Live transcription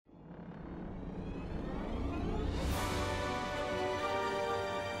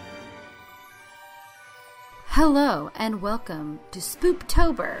Hello and welcome to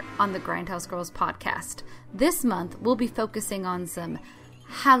Spooptober on the Grindhouse Girls podcast. This month we'll be focusing on some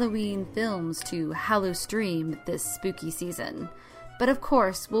Halloween films to Hallowstream this spooky season. But of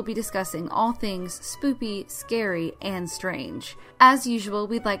course, we'll be discussing all things spoopy, scary, and strange. As usual,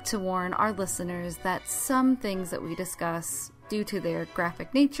 we'd like to warn our listeners that some things that we discuss, due to their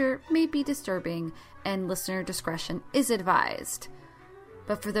graphic nature, may be disturbing, and listener discretion is advised.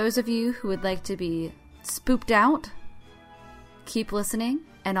 But for those of you who would like to be spooked out, keep listening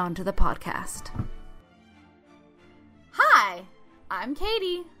and on to the podcast. Hi, I'm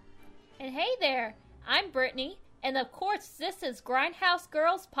Katie. And hey there, I'm Brittany. And of course, this is Grindhouse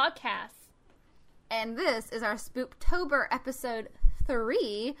Girls Podcast. And this is our Spooptober episode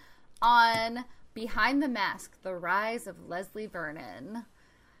 3 on Behind the Mask, The Rise of Leslie Vernon.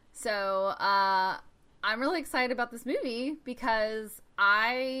 So, I'm really excited about this movie because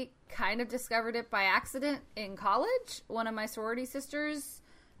I kind of discovered it by accident in college. One of my sorority sisters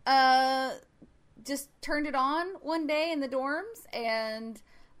just turned it on one day in the dorms, and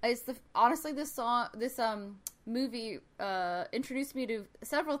it's honestly this movie introduced me to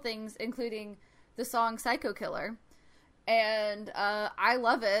several things, including the song Psycho Killer. And I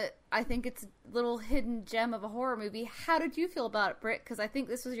love it. I think it's a little hidden gem of a horror movie. How did you feel about it, Britt? Because I think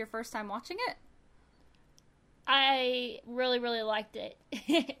this was your first time watching it. I really, really liked it.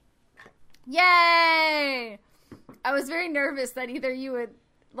 Yay! I was very nervous that either you would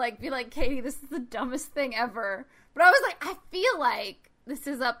be like, Katie, this is the dumbest thing ever. But I was like, I feel like this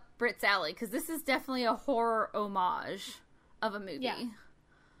is up Britt's alley, because this is definitely a horror homage of a movie. Yeah.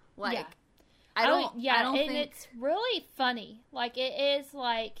 I don't think... it's really funny. It is,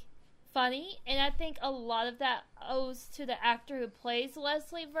 funny, and I think a lot of that owes to the actor who plays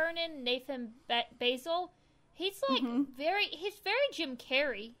Leslie Vernon, Nathan Basil. He's very Jim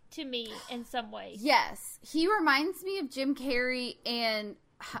Carrey to me in some ways. Yes. He reminds me of Jim Carrey, and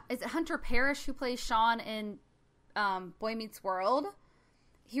is it Hunter Parrish who plays Sean in Boy Meets World?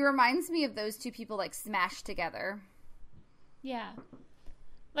 He reminds me of those two people smashed together. Yeah.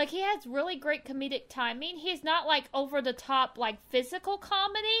 He has really great comedic timing. He's not over the top physical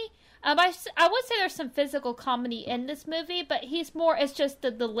comedy. I would say there's some physical comedy in this movie, but it's just the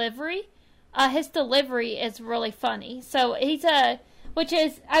delivery. His delivery is really funny. So which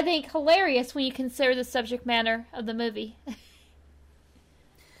is, I think, hilarious when you consider the subject matter of the movie.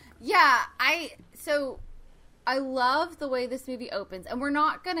 Yeah, I love the way this movie opens, and we're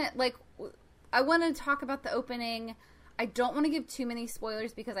not gonna, I want to talk about the opening. I don't want to give too many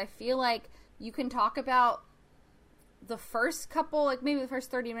spoilers, because I feel like you can talk about the first couple, maybe the first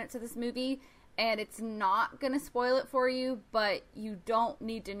 30 minutes of this movie, and it's not gonna spoil it for you, but you don't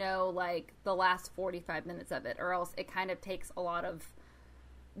need to know, the last 45 minutes of it, or else it kind of takes a lot of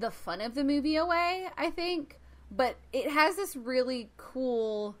the fun of the movie away, I think. But it has this really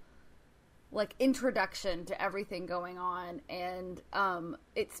cool introduction to everything going on, and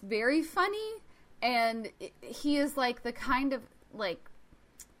it's very funny, and he is the kind of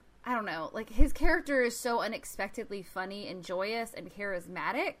I don't know, his character is so unexpectedly funny and joyous and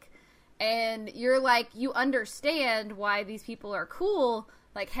charismatic, and you're you understand why these people are cool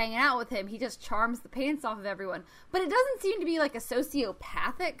hanging out with him. He just charms the pants off of everyone, but it doesn't seem to be a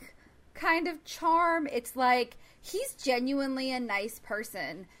sociopathic kind of charm. It's he's genuinely a nice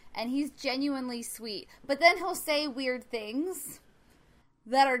person, and he's genuinely sweet, but then he'll say weird things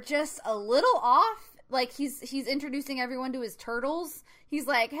that are just a little off. He's introducing everyone to his turtles. He's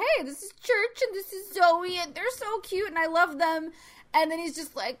like, hey, this is Church, and this is Zoe, and they're so cute, and I love them. And then he's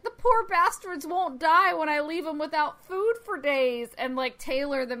just the poor bastards won't die when I leave them without food for days. And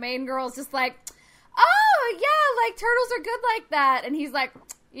Taylor, the main girl, is just oh yeah, turtles are good like that. And he's like,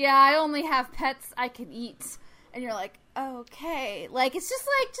 yeah, I only have pets I can eat. And you're like, okay. It's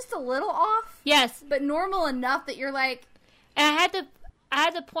just a little off. Yes. But normal enough that you're And I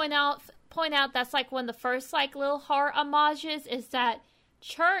had to point out that's one of the first little horror homages is that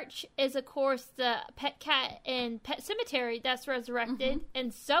Church is, of course, the pet cat in Pet Sematary that's resurrected,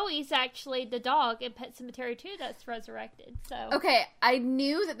 and Zoe's actually the dog in Pet Sematary 2 that's resurrected. So okay, I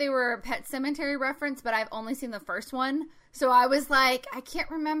knew that they were a Pet Sematary reference, but I've only seen the first one, so I was I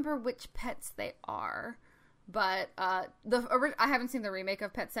can't remember which pets they are. But I haven't seen the remake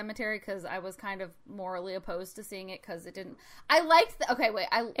of Pet Sematary because I was kind of morally opposed to seeing it because it didn't. I liked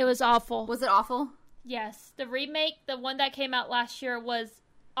it was awful. Was it awful? Yes, the remake, the one that came out last year, was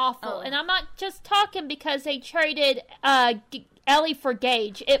awful. And I'm not just talking because they traded Ellie for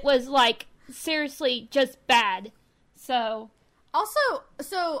Gage. It was seriously just bad. So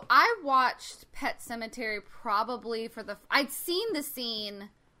I watched Pet Sematary probably I'd seen the scene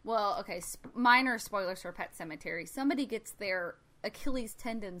Well, okay, minor spoilers for Pet Sematary. Somebody gets their Achilles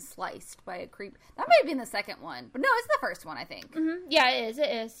tendon sliced by a creep. That might have been the second one, but no, it's the first one, I think. Mm-hmm. Yeah, it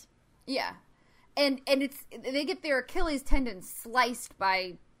is. Yeah, and they get their Achilles tendon sliced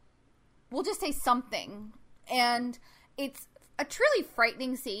by, we'll just say something, and it's a truly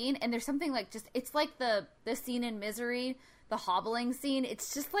frightening scene. And there's something like it's like the scene in Misery, the hobbling scene.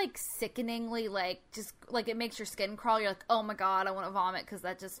 It's just like sickeningly just it makes your skin crawl. You're like, oh my god, I want to vomit because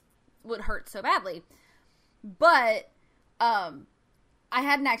that just would hurt so badly. But I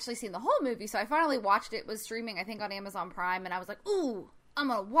hadn't actually seen the whole movie, so I finally watched it. It was streaming, I think, on Amazon Prime, and I was like, ooh, I'm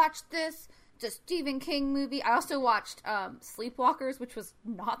gonna watch this. It's a Stephen King movie. I also watched Sleepwalkers, which was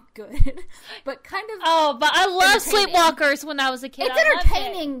not good, but kind of. Oh, but I love Sleepwalkers when I was a kid. It's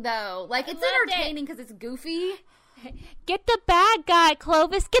entertaining, though. It's entertaining because it's goofy. Get the bad guy,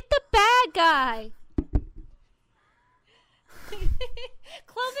 Clovis. Get the bad guy.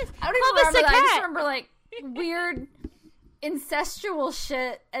 Clovis. I don't even remember that. I just remember weird incestual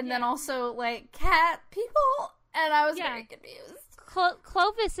shit, and then also cat people, and I was very confused.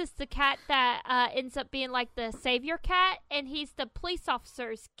 Clovis is the cat that ends up being the savior cat, and he's the police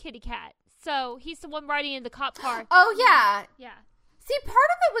officer's kitty cat. So he's the one riding in the cop car. Oh yeah, yeah. See, part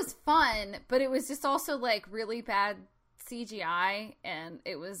of it was fun, but it was just also really bad CGI, and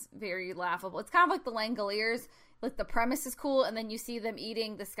it was very laughable. It's kind of like the Langoliers. The premise is cool, and then you see them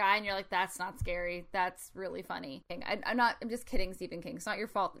eating the sky, and you're like, that's not scary. That's really funny. I'm just kidding, Stephen King. It's not your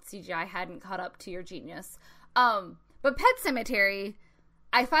fault that CGI hadn't caught up to your genius. But Pet Sematary,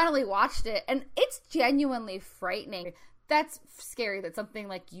 I finally watched it, and it's genuinely frightening. That's scary that something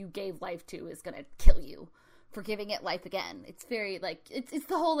you gave life to is going to kill you for giving it life again. It's very, it's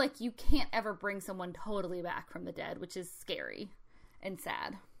the whole, you can't ever bring someone totally back from the dead, which is scary and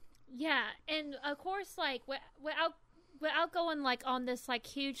sad. Yeah, and of course, without going on this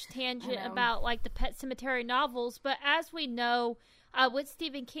huge tangent about the Pet Sematary novels, but as we know, with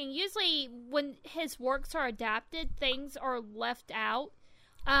Stephen King, usually when his works are adapted, things are left out.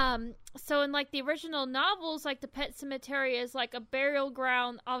 So in the original novels, the Pet Sematary is a burial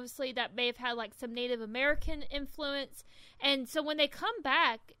ground, obviously that may have had some Native American influence, and so when they come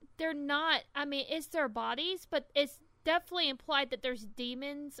back, they're not. I mean, it's their bodies, but it's definitely implied that there's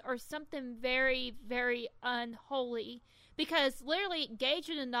demons or something very, very unholy, because literally Gage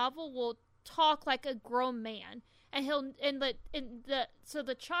in the novel will talk like a grown man, and so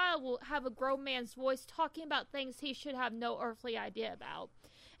the child will have a grown man's voice talking about things he should have no earthly idea about.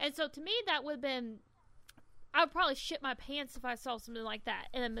 And so to me, that would have been, I would probably shit my pants if I saw something like that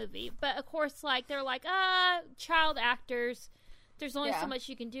in a movie. But of course, they're child actors, there's only so much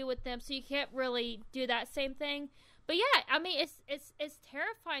you can do with them, so you can't really do that same thing. But yeah, I mean, it's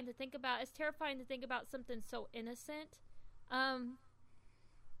terrifying to think about. It's terrifying to think about something so innocent,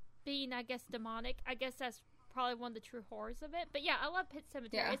 being, I guess, demonic. I guess that's probably one of the true horrors of it. But yeah, I love Pet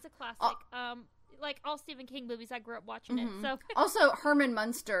Sematary. Yeah. It's a classic. All Stephen King movies, I grew up watching it. So also, Herman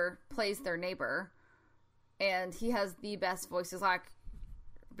Munster plays their neighbor, and he has the best voices.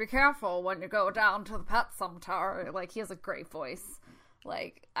 Be careful when you go down to the pet cemetery. He has a great voice.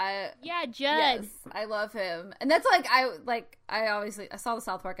 Judd. Yes, I love him, and that's I saw the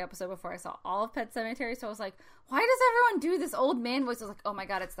South Park episode before I saw all of Pet Sematary, so I was like, why does everyone do this old man voice? I was like, oh my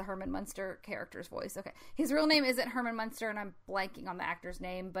god, it's the Herman Munster character's voice. Okay, his real name isn't Herman Munster, and I'm blanking on the actor's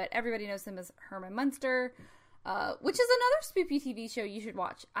name, but everybody knows him as Herman Munster, which is another spooky TV show you should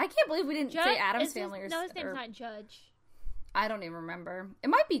watch. I can't believe we didn't say Addams Family. No, his name's not Judge. I don't even remember. It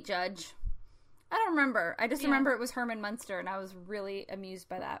might be Judge. I don't remember. I just remember it was Herman Munster, and I was really amused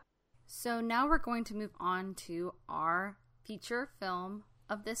by that. So now we're going to move on to our feature film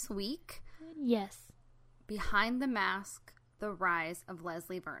of this week. Yes. Behind the Mask, The Rise of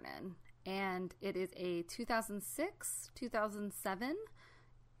Leslie Vernon. And it is a 2006-2007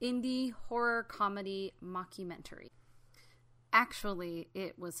 indie horror comedy mockumentary. Actually,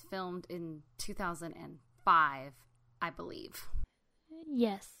 it was filmed in 2005, I believe.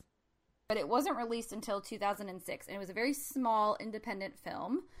 Yes. But it wasn't released until 2006, and it was a very small independent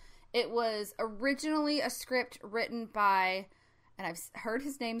film. It was originally a script written by, and I've heard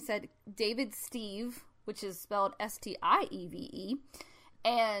his name said, David Steve, which is spelled Stieve,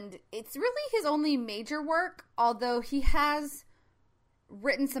 and it's really his only major work, although he has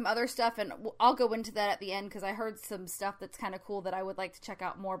written some other stuff, and I'll go into that at the end, because I heard some stuff that's kind of cool that I would like to check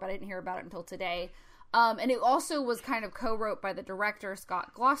out more, but I didn't hear about it until today. And it also was kind of co-wrote by the director,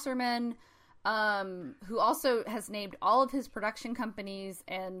 Scott Glosserman, who also has named all of his production companies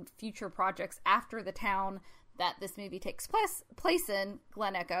and future projects after the town that this movie takes place in,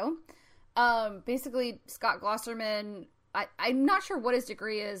 Glen Echo. Basically, Scott Glosserman I'm not sure what his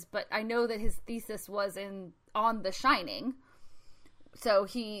degree is, but I know that his thesis was on The Shining. So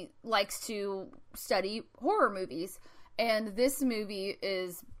he likes to study horror movies. And this movie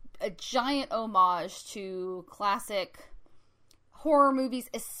is a giant homage to classic horror movies,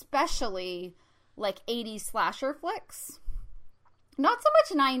 especially like 80s slasher flicks. Not so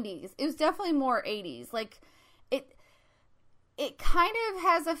much 90s. It was definitely more 80s. Like, it kind of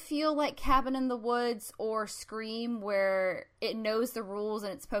has a feel like Cabin in the Woods or Scream, where it knows the rules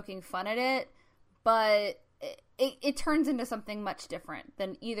and it's poking fun at it, but it turns into something much different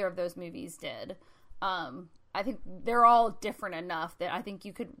than either of those movies did. I think they're all different enough that I think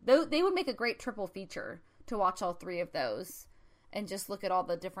they would make a great triple feature to watch all three of those and just look at all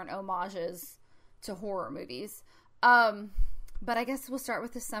the different homages to horror movies. But I guess we'll start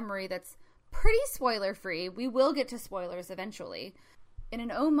with the summary that's pretty spoiler-free. We will get to spoilers eventually. In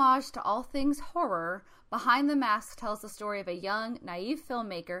an homage to all things horror, Behind the Mask tells the story of a young, naive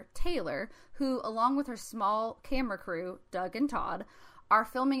filmmaker, Taylor, who, along with her small camera crew, Doug and Todd, are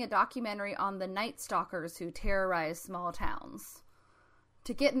filming a documentary on the Night Stalkers who terrorize small towns.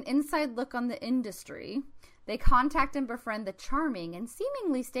 To get an inside look on the industry, they contact and befriend the charming and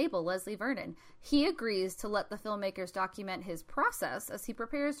seemingly stable Leslie Vernon. He agrees to let the filmmakers document his process as he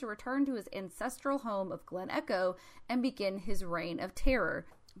prepares to return to his ancestral home of Glen Echo and begin his reign of terror.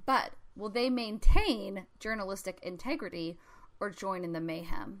 But will they maintain journalistic integrity or join in the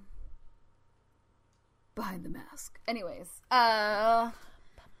mayhem? Behind the Mask. Anyways, I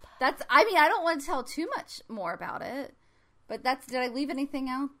don't want to tell too much more about it. But did I leave anything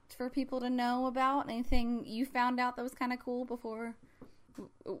out for people to know about? Anything you found out that was kind of cool before?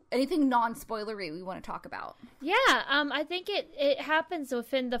 Anything non-spoilery we want to talk about? Yeah, I think it happens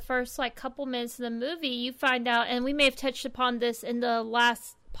within the first, couple minutes of the movie. You find out, and we may have touched upon this in the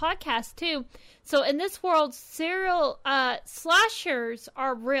last podcast, too. So, in this world, serial slashers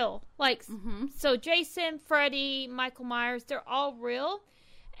are real. So Jason, Freddy, Michael Myers, they're all real.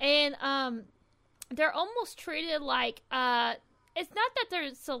 And, they're almost treated like, it's not that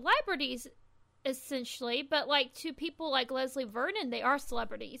they're celebrities, essentially, but, to people like Leslie Vernon, they are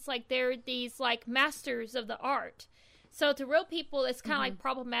celebrities. They're these, masters of the art. So, to real people, it's kind of,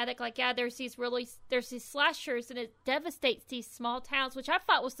 problematic. There's these slashers, and it devastates these small towns, which I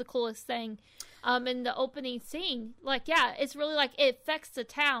thought was the coolest thing, in the opening scene. It's really, it affects the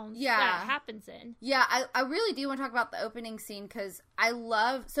towns that it happens in. Yeah, I really do want to talk about the opening scene, because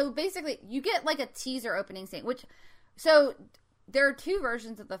so basically, you get, a teaser opening scene, so there are two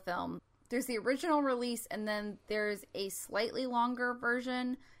versions of the film. There's the original release, and then there's a slightly longer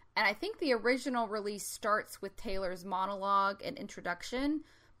version. And I think the original release starts with Taylor's monologue and introduction,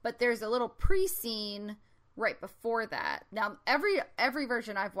 but there's a little pre-scene right before that. Now, every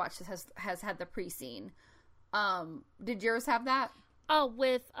version I've watched has had the pre-scene. Did yours have that? Oh,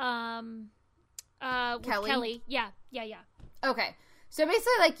 with Kelly? With Kelly. Yeah. Okay. So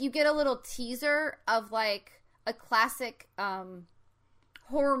basically, you get a little teaser of, a classic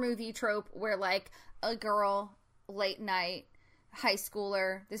horror movie trope where, a girl, late night, high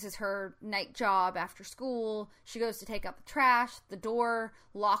schooler, this is her night job after school, she goes to take out the trash, the door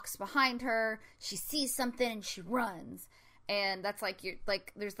locks behind her, she sees something and she runs, and that's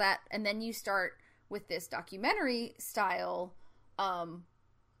there's that, and then you start with this documentary style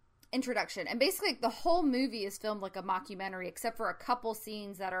introduction, and basically the whole movie is filmed like a mockumentary except for a couple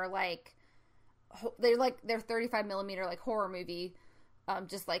scenes that are they're 35 millimeter horror movie,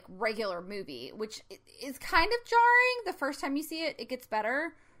 just regular movie, which is kind of jarring. The first time you see it, it gets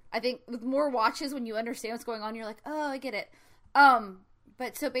better. I think with more watches, when you understand what's going on, you're like, oh, I get it.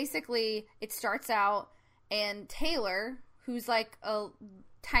 But so basically it starts out, and Taylor, who's a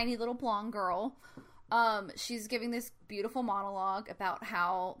tiny little blonde girl, she's giving this beautiful monologue about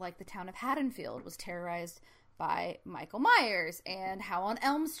how the town of Haddonfield was terrorized by Michael Myers, and how on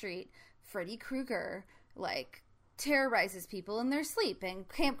Elm Street Freddy Krueger terrorizes people in their sleep, and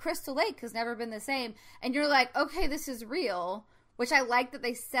Camp Crystal Lake has never been the same, and you're like, okay, this is real, which I like that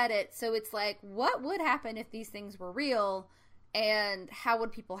they said it, so it's what would happen if these things were real, and how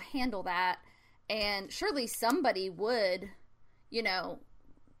would people handle that, and surely somebody would,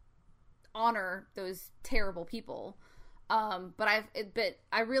 honor those terrible people, but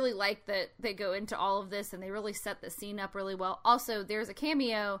I really like that they go into all of this, and they really set the scene up really well. Also, there's a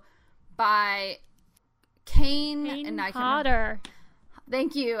cameo by Kane Hodder.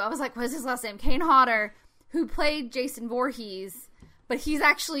 Thank you. I was like, what is his last name? Kane Hodder, who played Jason Voorhees, but he's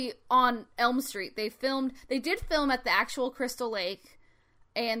actually on Elm Street. They did film at the actual Crystal Lake,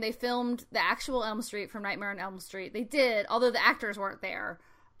 and they filmed the actual Elm Street from Nightmare on Elm Street. They did, although the actors weren't there.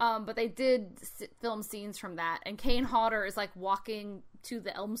 But they did film scenes from that. And Kane Hodder is like walking to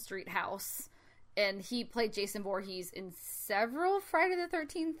the Elm Street house. And he played Jason Voorhees in several Friday the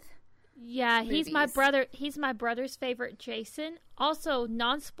 13th Yeah, movies. He's my brother's favorite Jason. Also,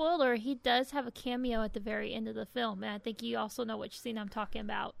 non-spoiler, he does have a cameo at the very end of the film. And I think you also know which scene I'm talking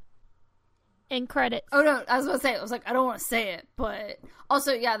about. In credits. Oh, no, I was going to say, I was like, I don't want to say it. But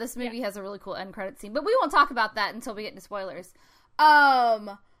also, yeah, this movie has a really cool end credit scene. But we won't talk about that until we get into spoilers.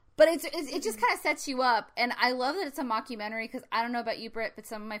 But it just kind of sets you up, and I love that it's a mockumentary, because I don't know about you, Britt, but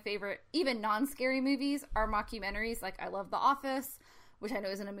some of my favorite, even non-scary movies are mockumentaries. Like, I love The Office, which I know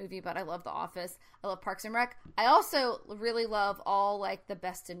isn't a movie, but I love The Office. I love Parks and Rec. I also really love all, like, the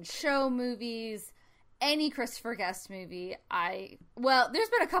Best in Show movies, any Christopher Guest movie. Well, there's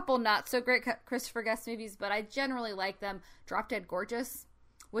been a couple not so great Christopher Guest movies, but I generally like them. Drop Dead Gorgeous,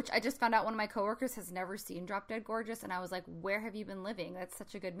 which I just found out one of my coworkers has never seen Drop Dead Gorgeous, and I was like, where have you been living? That's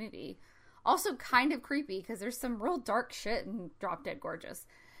such a good movie. Also kind of creepy, because there's some real dark shit in Drop Dead Gorgeous.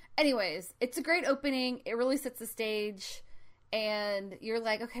 Anyways, it's a great opening. It really sets the stage, and you're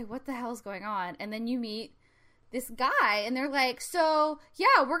like, okay, what the hell's going on? And then you meet this guy, and they're like, so,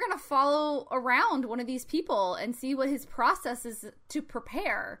 yeah, we're going to follow around one of these people and see what his process is to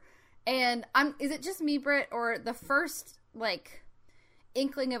prepare. And is it just me, Britt, or the first, like,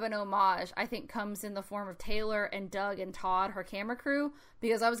 inkling of an homage, I think, comes in the form of Taylor and Doug and Todd, her camera crew,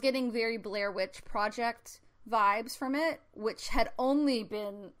 because I was getting very Blair Witch Project vibes from it, which had only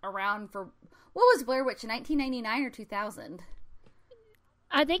been around for, what was Blair Witch, 1999 or 2000?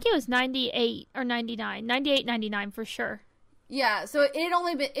 I think it was 98 or 99. 98, 99 for sure. Yeah, so it had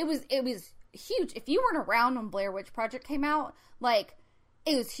only been, it was huge. If you weren't around when Blair Witch Project came out, like,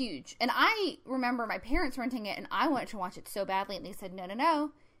 it was huge. And I remember my parents renting it, and I wanted to watch it so badly, and they said,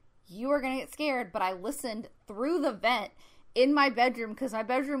 no, you are going to get scared. But I listened through the vent in my bedroom, because my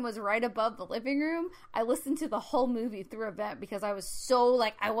bedroom was right above the living room. I listened to the whole movie through a vent, because I was so,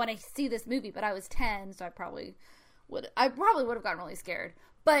 like, I want to see this movie. But I was 10, so I probably would have gotten really scared.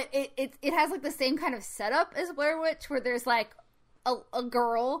 But it has, like, the same kind of setup as Blair Witch, where there's, like, a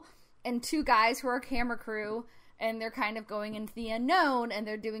girl and two guys who are camera crew, and they're kind of going into the unknown, and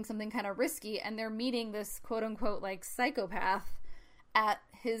they're doing something kind of risky, and they're meeting this quote-unquote, like, psychopath at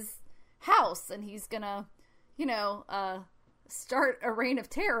his house, and he's gonna, start a reign of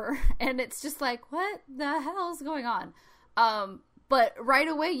terror, and it's just like, what the hell's going on? But right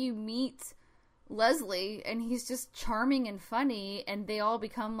away you meet Leslie, and he's just charming and funny, and they all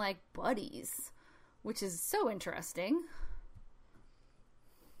become, like, buddies, which is so interesting.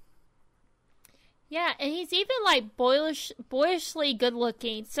 Yeah, and he's even, like, boyishly good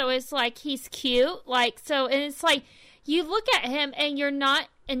looking. So it's like he's cute. Like, so, and it's like you look at him and you're not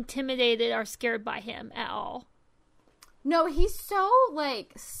intimidated or scared by him at all. No, he's so,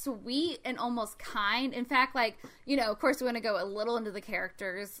 like, sweet and almost kind. In fact, like, of course, we're going to go a little into the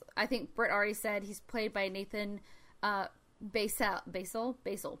characters. I think Britt already said he's played by Nathan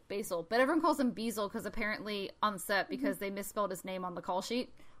Basil. But everyone calls him Beazle because apparently on set, because they misspelled his name on the call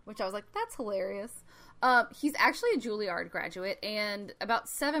sheet, which I was like, that's hilarious. He's actually a Juilliard graduate, and about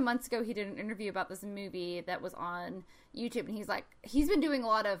 7 months ago, he did an interview about this movie that was on YouTube, and he's like, he's been doing a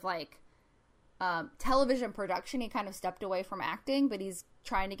lot of, like, television production. He kind of stepped away from acting, but he's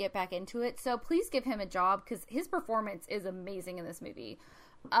trying to get back into it. So please give him a job, because his performance is amazing in this movie.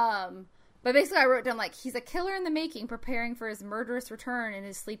 But basically I wrote down, like, he's a killer in the making, preparing for his murderous return in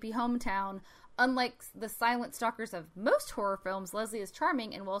his sleepy hometown. Unlike the silent stalkers of most horror films, Leslie is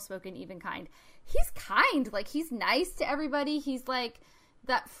charming and well-spoken, even kind. He's kind. Like, he's nice to everybody. He's, like,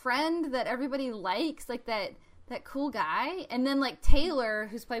 that friend that everybody likes, like, that cool guy. And then, like, Taylor,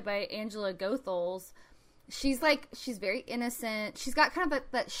 who's played by Angela Goethals, she's very innocent. She's got kind of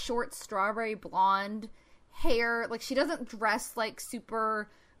that short strawberry blonde hair. Like, she doesn't dress, like,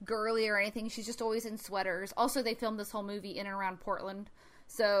 super girly or anything. She's just always in sweaters. Also, they filmed this whole movie in and around Portland.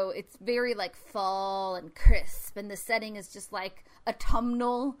 So it's very, like, fall and crisp, and the setting is just, like,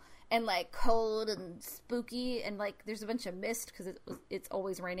 autumnal and, like, cold and spooky, and, like, there's a bunch of mist because it's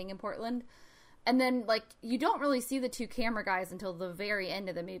always raining in Portland. And then, like, you don't really see the two camera guys until the very end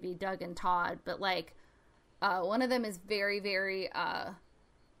of the movie, Doug and Todd, but, like, one of them is very, very,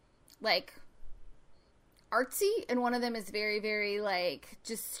 like, artsy, and one of them is very, very, like,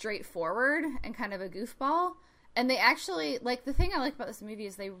 just straightforward and kind of a goofball. And they actually, like, the thing I like about this movie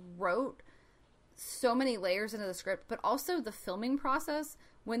is they wrote so many layers into the script, but also the filming process.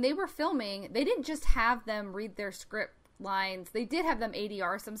 When they were filming, they didn't just have them read their script lines. They did have them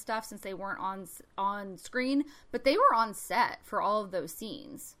ADR some stuff since they weren't on screen, but they were on set for all of those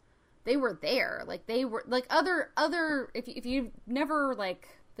scenes. They were there. Like, they were, like, other if you've never, like,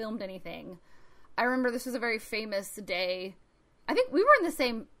 filmed anything. I remember this was a very famous day. I think we were in the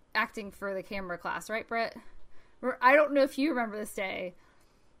same acting for the camera class, right, Brett? I don't know if you remember this day,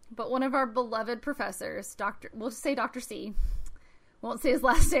 but one of our beloved professors, we'll just say Dr. C. Won't say his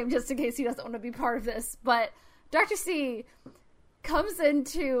last name just in case he doesn't want to be part of this, but Dr. C comes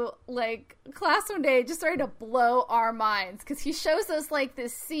into, like, class one day just ready to blow our minds, because he shows us, like,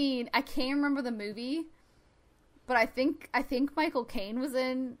 this scene. I can't remember the movie, but I think Michael Caine was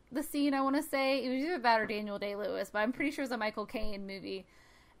in the scene, I want to say. It was either that or Daniel Day-Lewis, but I'm pretty sure it's a Michael Caine movie.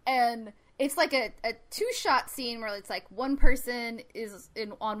 And it's like a two-shot scene where it's like one person is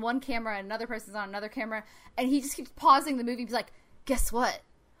on one camera and another person's on another camera, and he just keeps pausing the movie. He's like, guess what?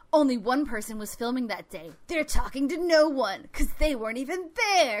 Only one person was filming that day. They're talking to no one because they weren't even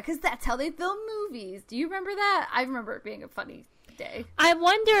there, because that's how they film movies. Do you remember that? I remember it being a funny day. I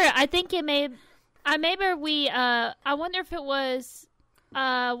wonder, I think it may, I wonder if it was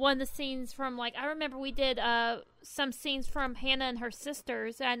one of the scenes from, like, I remember we did some scenes from Hannah and Her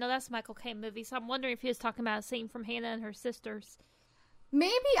Sisters. I know that's a Michael Caine movie, so I'm wondering if he was talking about a scene from Hannah and Her Sisters.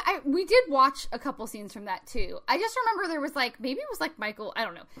 Maybe we did watch a couple scenes from that too. I just remember there was like, maybe it was like Michael, I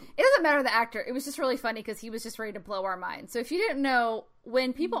don't know. It doesn't matter the actor. It was just really funny because he was just ready to blow our minds. So if you didn't know,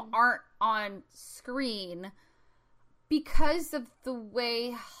 when people aren't on screen, because of the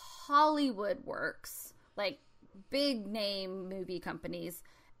way Hollywood works, like big name movie companies,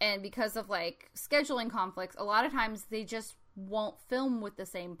 and because of like scheduling conflicts, a lot of times they just won't film with the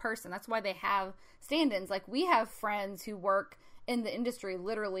same person. That's why they have stand-ins. Like, we have friends who work in the industry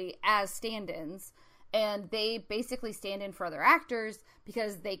literally as stand-ins, and they basically stand in for other actors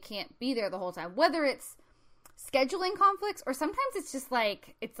because they can't be there the whole time, whether it's scheduling conflicts or sometimes it's just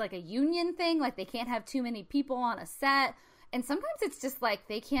like, it's like a union thing, like they can't have too many people on a set, and sometimes it's just like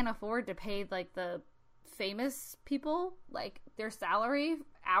they can't afford to pay like the famous people like their salary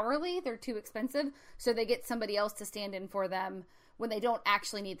hourly. They're too expensive, so they get somebody else to stand in for them when they don't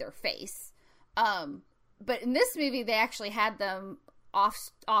actually need their face. But in this movie, they actually had them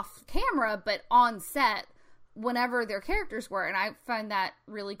off camera, but on set whenever their characters were. And I find that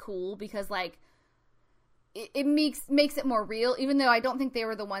really cool because, like, it makes it more real, even though I don't think they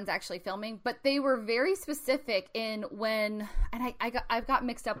were the ones actually filming. But they were very specific in when, and I've got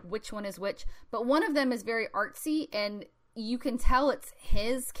mixed up which one is which, but one of them is very artsy, and you can tell it's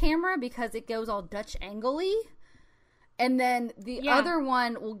his camera because it goes all Dutch angle-y. And then the other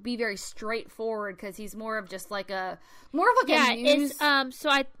one will be very straightforward because he's more of just like a news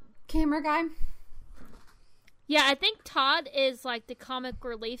camera guy. Yeah, I think Todd is like the comic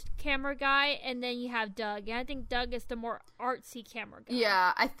relief camera guy, and then you have Doug. And I think Doug is the more artsy camera guy.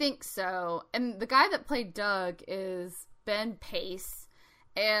 Yeah, I think so. And the guy that played Doug is Ben Pace.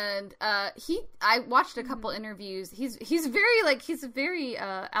 And I watched a couple interviews. He's very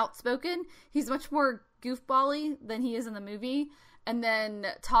outspoken. He's much more goofball-y than he is in the movie. And then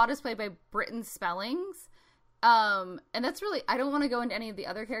Todd is played by Britton Spellings. And that's really, I don't want to go into any of the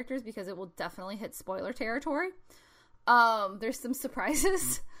other characters because it will definitely hit spoiler territory. There's some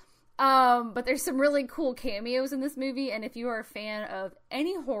surprises. But there's some really cool cameos in this movie. And if you are a fan of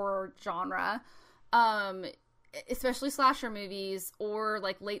any horror genre, especially slasher movies or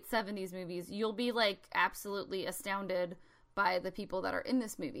like late 70s movies, you'll be like absolutely astounded by the people that are in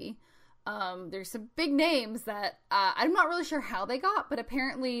this movie. There's some big names that I'm not really sure how they got, but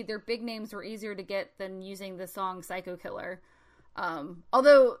apparently their big names were easier to get than using the song Psycho Killer.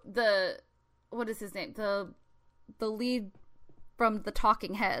 Although what is his name? The lead from the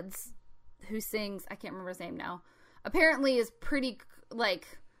Talking Heads who sings, I can't remember his name now, apparently is pretty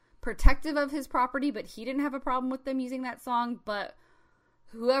like protective of his property, but he didn't have a problem with them using that song. But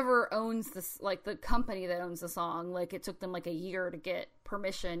whoever owns this, like the company that owns the song, like it took them like a year to get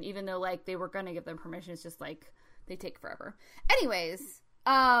permission, even though like they were gonna give them permission. It's just like they take forever. Anyways,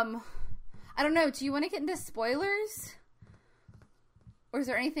 I don't know, do you want to get into spoilers, or is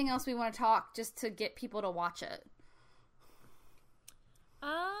there anything else we want to talk just to get people to watch it?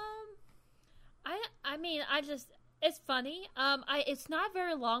 It's funny. It's not a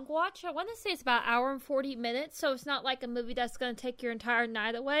very long watch. I want to say it's about an hour and 40 minutes, so it's not like a movie that's going to take your entire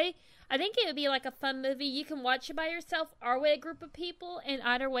night away. I think it would be like a fun movie. You can watch it by yourself or with a group of people, and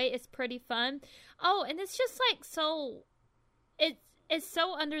either way, it's pretty fun. Oh, and it's just like it's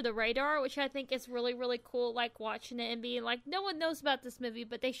so under the radar, which I think is really, really cool, like watching it and being like, no one knows about this movie,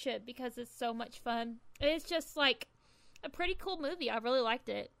 but they should because it's so much fun. It's just like a pretty cool movie. I really liked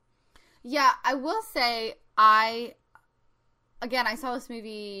it. Yeah, I will say, I saw this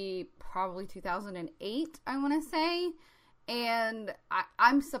movie probably 2008, I want to say, and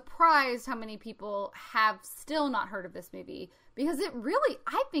I'm surprised how many people have still not heard of this movie, because it really,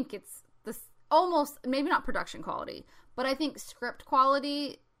 I think it's this almost, maybe not production quality, but I think script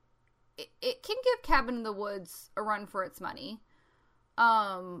quality, it can give Cabin in the Woods a run for its money.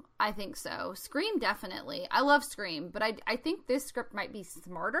 I think so. Scream, definitely. I love Scream, but I think this script might be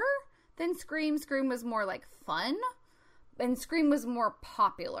smarter than Scream. Scream was more like fun, and Scream was more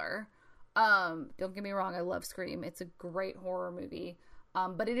popular. Don't get me wrong, I love Scream. It's a great horror movie.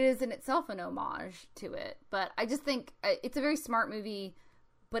 But it is in itself an homage to it. But I just think it's a very smart movie,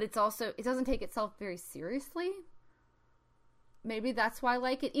 but it's also, it doesn't take itself very seriously. Maybe that's why I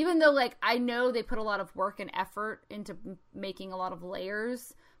like it. Even though, like, I know they put a lot of work and effort into making a lot of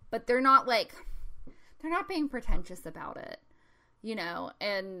layers, but they're not being pretentious about it, you know,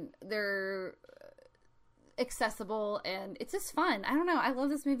 and they're accessible, and it's just fun. I don't know. I love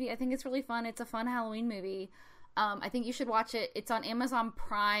this movie. I think it's really fun. It's a fun Halloween movie. I think you should watch it. It's on Amazon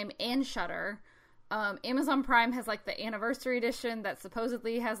Prime and Shudder. Amazon Prime has like the anniversary edition that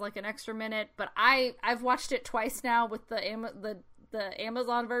supposedly has like an extra minute, but I've watched it twice now with the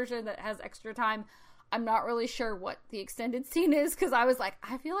Amazon version that has extra time. I'm not really sure what the extended scene is, because I was like,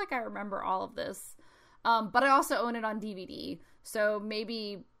 I feel like I remember all of this. But I also own it on DVD, so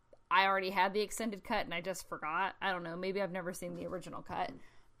maybe I already had the extended cut and I just forgot. I don't know. Maybe I've never seen the original cut.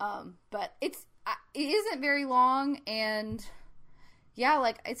 But it isn't very long, and yeah,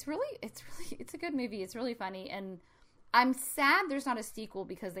 like it's a good movie. It's really funny, and I'm sad there's not a sequel,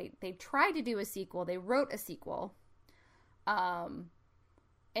 because they tried to do a sequel. They wrote a sequel, and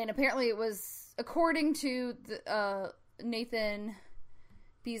apparently it was, according to the, Nathan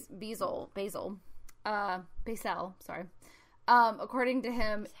Basil, sorry. According to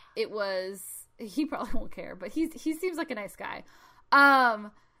him, it was, he probably won't care, but he seems like a nice guy.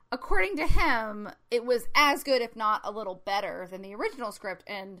 According to him, it was as good, if not a little better, than the original script.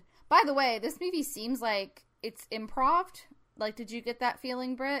 And by the way, this movie seems like it's improv'd. Like, did you get that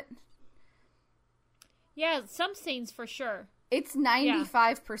feeling, Britt? Yeah, some scenes for sure. It's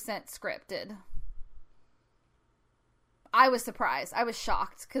 95% scripted. I was surprised. I was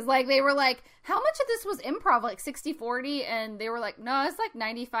shocked. Because, like, they were like, how much of this was improv? Like, 60-40? And they were like, no, it's like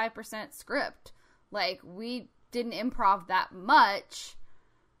 95% script. Like, we didn't improv that much.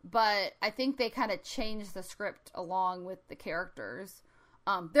 But I think they kind of changed the script along with the characters.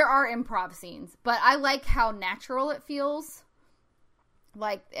 There are improv scenes, but I like how natural it feels.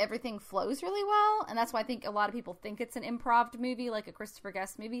 Like, everything flows really well, and that's why I think a lot of people think it's an improv movie, like a Christopher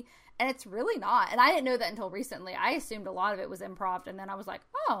Guest movie, and it's really not. And I didn't know that until recently. I assumed a lot of it was improv, and then I was like,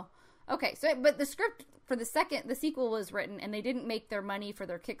 oh, okay. So, but the script for the sequel was written, and they didn't make their money for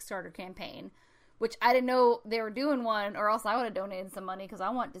their Kickstarter campaign, which I didn't know they were doing one, or else I would have donated some money, because I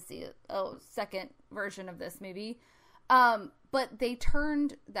want to see a second version of this movie. But they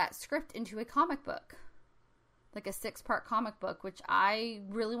turned that script into a comic book, like a 6-part comic book, which I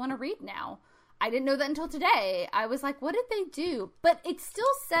really want to read now. I didn't know that until today. I was like, what did they do? But it still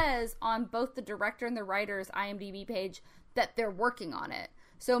says on both the director and the writer's IMDb page that they're working on it.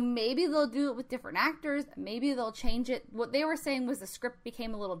 So maybe they'll do it with different actors. Maybe they'll change it. What they were saying was the script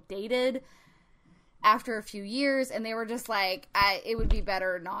became a little dated after a few years, and they were just like, it would be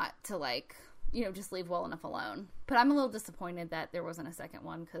better not to, like, you know, just leave well enough alone. But I'm a little disappointed that there wasn't a second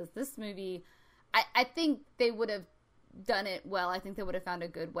one, because this movie, I think they would have done it well. I think they would have found a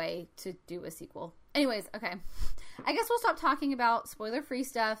good way to do a sequel. Anyways, okay. I guess we'll stop talking about spoiler-free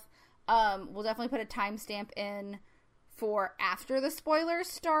stuff. We'll definitely put a timestamp in for after the spoilers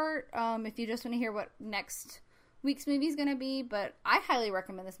start, if you just want to hear what next week's movie is going to be. But I highly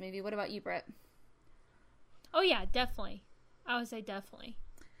recommend this movie. What about you, Britt? Oh yeah, definitely. I would say definitely.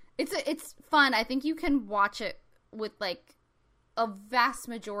 It's fun. I think you can watch it with, like, a vast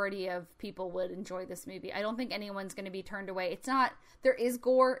majority of people would enjoy this movie. I don't think anyone's going to be turned away. There is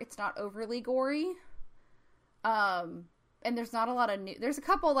gore. It's not overly gory. And there's not a lot of there's a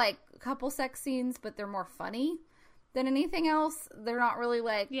couple sex scenes, but they're more funny than anything else. They're not really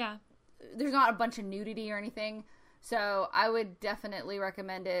like, yeah, there's not a bunch of nudity or anything. So I would definitely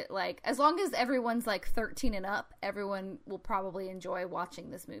recommend it. Like, as long as everyone's like 13 and up, everyone will probably enjoy watching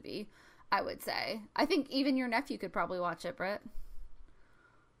this movie, I would say. I think even your nephew could probably watch it, Britt.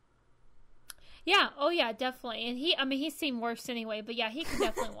 Yeah. Oh yeah, definitely. And he's seen worse anyway, but yeah, he could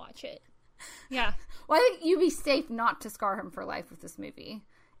definitely watch it. Yeah. Well, I think you'd be safe not to scar him for life with this movie.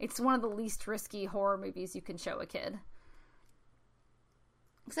 It's one of the least risky horror movies you can show a kid.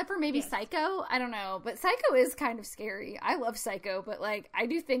 Except for maybe Psycho. I don't know. But Psycho is kind of scary. I love Psycho, but, like, I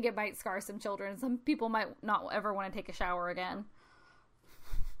do think it might scar some children. Some people might not ever want to take a shower again.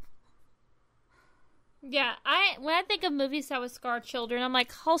 Yeah, when I think of movies that would scar children, I'm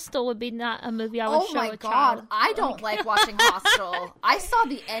like, Hostel would be not a movie I would show a child. Oh my god, I don't like watching Hostel. I saw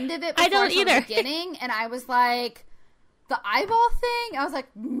the end of it before I saw the beginning, and I was like, the eyeball thing, I was like,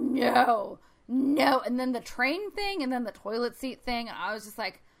 no, and then the train thing, and then the toilet seat thing, and I was just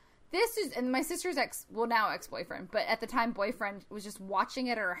like, this is, and my sister's now ex-boyfriend, but at the time boyfriend was just watching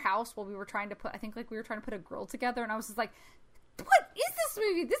it at her house while we were trying to put a grill together, and I was just like, what is this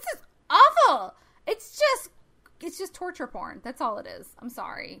movie? This is awful. It's just torture porn. That's all it is. I'm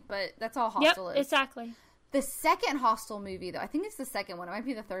sorry, but that's all Hostel is. Exactly. The second Hostel movie, though, I think it's the second one, it might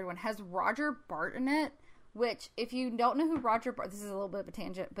be the third one, has Roger Bart in it, which, if you don't know who Roger Bart, this is a little bit of a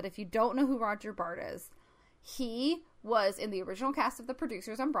tangent, but if you don't know who Roger Bart is, he was in the original cast of The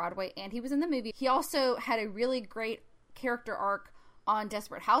Producers on Broadway, and he was in the movie. He also had a really great character arc on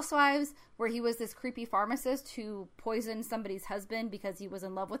Desperate Housewives, where he was this creepy pharmacist who poisoned somebody's husband because he was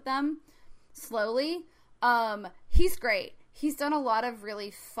in love with them. Slowly. He's great. He's done a lot of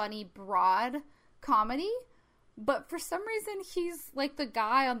really funny, broad comedy, but for some reason he's like the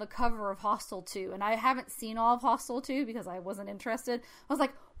guy on the cover of Hostel 2, and I haven't seen all of Hostel 2 because I wasn't interested. I was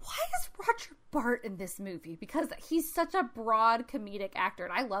like, why is Roger Bart in this movie? Because he's such a broad comedic actor,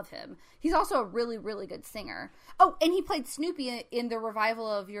 and I love him. He's also a really, really good singer. Oh, and he played Snoopy in the revival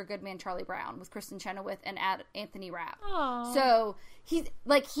of Your Good Man, Charlie Brown with Kristen Chenoweth and Anthony Rapp. Aww. So he's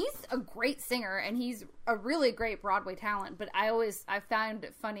a great singer, and he's a really great Broadway talent, but I found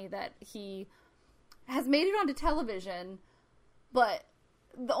it funny that he has made it onto television, but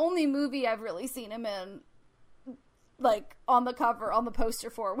the only movie I've really seen him in, like, on the cover, on the poster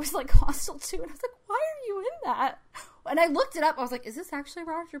for, was, like, Hostel 2, and I was like, why are you in that? And I looked it up, I was like, is this actually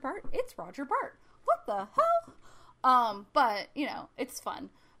Roger Bart? It's Roger Bart. What the hell? But, you know, it's fun.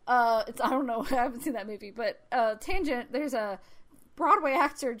 I don't know, I haven't seen that movie, but, tangent, there's a Broadway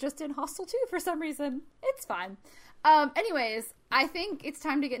actor just in Hostel 2 for some reason. It's fine. Anyways, I think it's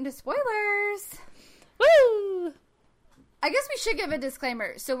time to get into spoilers. Woo! I guess we should give a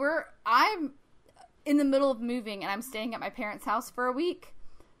disclaimer. So I'm in the middle of moving, and I'm staying at my parents' house for a week,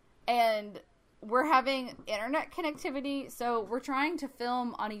 and we're having internet connectivity, so we're trying to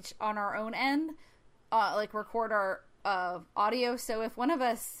film on our own end, like record our audio. So if one of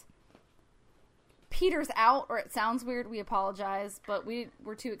us peters out or it sounds weird, we apologize, but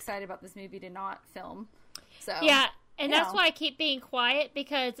we're too excited about this movie to not film. So yeah, and that's why I keep being quiet,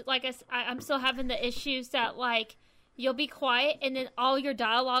 because like I'm still having the issues that, like, you'll be quiet, and then all your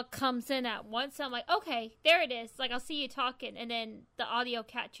dialogue comes in at once. So I'm like, okay, there it is. Like, I'll see you talking, and then the audio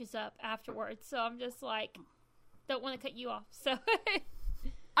catches up afterwards. So I'm just like, don't want to cut you off. So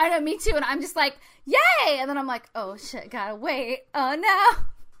I know, me too. And I'm just like, yay! And then I'm like, oh shit, gotta wait. Oh no.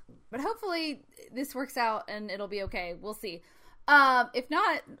 But hopefully this works out and it'll be okay. We'll see. If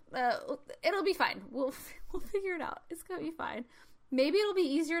not, it'll be fine. We'll figure it out. It's gonna be fine. Maybe it'll be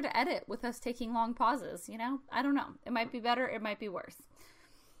easier to edit with us taking long pauses, you know? I don't know. It might be better. It might be worse.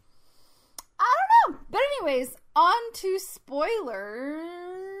 I don't know. But anyways, on to spoilers.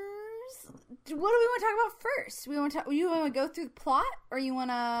 What do we want to talk about first? You want to go through the plot, or you want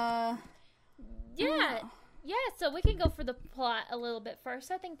to... Yeah. So we can go for the plot a little bit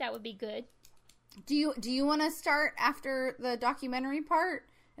first. I think that would be good. Do you want to start after the documentary part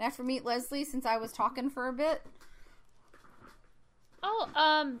and after Meet Leslie, since I was talking for a bit?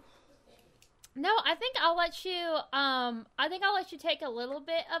 Oh, no, I think I'll let you take a little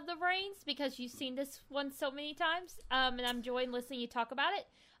bit of the reins, because you've seen this one so many times, and I'm enjoying listening you talk about it.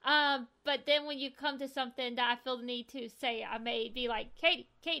 But then when you come to something that I feel the need to say, I may be like,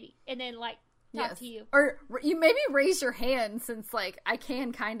 Katie, and then, like, talk to you. Or you maybe raise your hand, since, like, I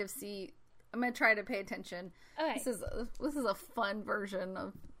can kind of see. I'm going to try to pay attention. Okay. This is a fun version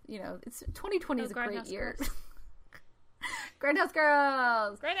of, you know, 2020 is a great year. Grindhouse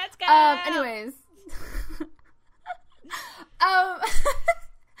Girls. Anyways.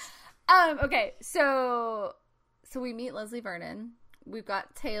 Okay, so we meet Leslie Vernon. We've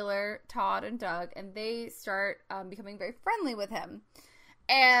got Taylor, Todd, and Doug, and they start becoming very friendly with him.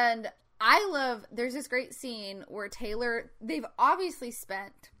 And there's this great scene where they've obviously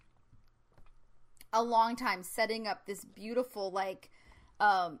spent a long time setting up this beautiful, like,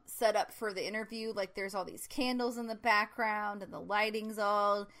 set up for the interview. Like, there's all these candles in the background, and the lighting's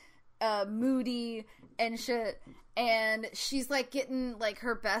all moody and shit. And she's, like, getting, like,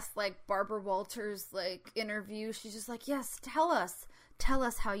 her best, like, Barbara Walters, like, interview. She's just like, yes, tell us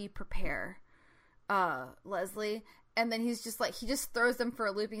how you prepare, Leslie. And then he's just like, he just throws them for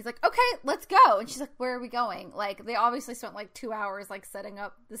a loop, and he's like, okay, let's go. And she's like, where are we going? Like, they obviously spent like 2 hours, like, setting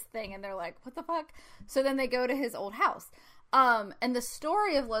up this thing, and they're like, what the fuck? So then they go to his old house. And the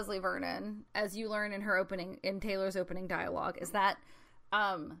story of Leslie Vernon, as you learn in Taylor's opening dialogue, is that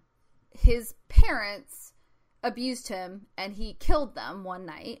his parents abused him and he killed them one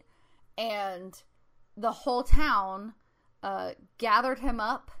night, and the whole town gathered him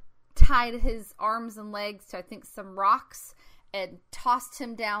up, tied his arms and legs to, I think, some rocks, and tossed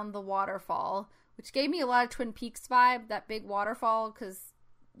him down the waterfall, which gave me a lot of Twin Peaks vibe, that big waterfall, because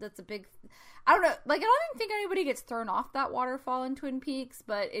that's a big... I don't know, like, I don't even think anybody gets thrown off that waterfall in Twin Peaks,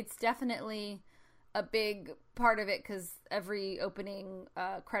 but it's definitely a big part of it, because every opening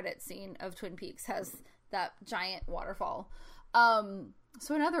credit scene of Twin Peaks has that giant waterfall.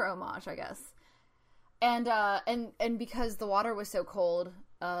 So another homage, I guess. And because the water was so cold,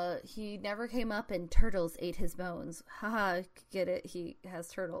 he never came up and turtles ate his bones. Haha, get it? He has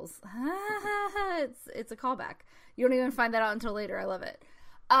turtles. It's a callback. You don't even find that out until later. I love it.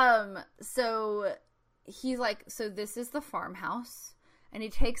 So he's like, so this is the farmhouse, and he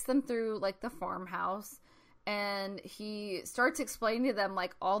takes them through like the farmhouse, and he starts explaining to them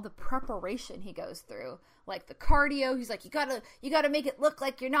like all the preparation he goes through, like the cardio. He's like, you gotta make it look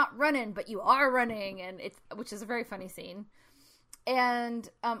like you're not running, but you are running, and which is a very funny scene. And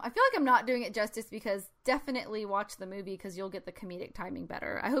I feel like I'm not doing it justice, because definitely watch the movie, because you'll get the comedic timing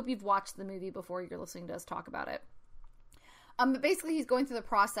better. I hope you've watched the movie before you're listening to us talk about it. But basically he's going through the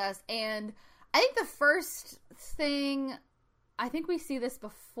process, and I think the first thing, I think we see this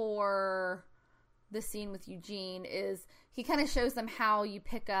before the scene with Eugene, is he kind of shows them how you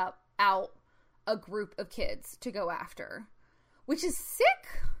pick out a group of kids to go after, which is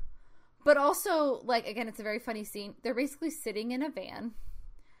sick, but also, like, again, it's a very funny scene. They're basically sitting in a van,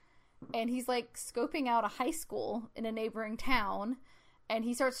 and he's like scoping out a high school in a neighboring town. And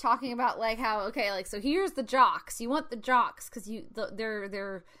he starts talking about, like, how, okay, like, so here's the jocks. You want the jocks because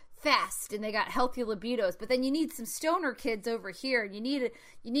they're fast and they got healthy libidos. But then you need some stoner kids over here. You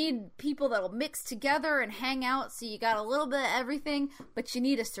need people that'll mix together and hang out. So you got a little bit of everything. But you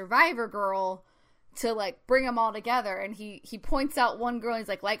need a survivor girl to, like, bring them all together. And he points out one girl. And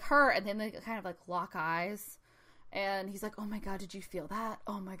he's like her. And then they kind of, like, lock eyes. And he's like, oh, my God, did you feel that?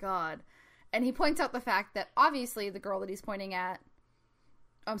 Oh, my God. And he points out the fact that, obviously, the girl that he's pointing at,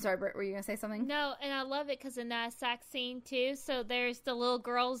 I'm sorry, Britt, were you going to say something? No, and I love it because in that exact scene, too, so there's the little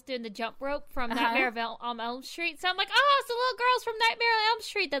girls doing the jump rope from Nightmare on Elm Street. So I'm like, oh, it's the little girls from Nightmare on Elm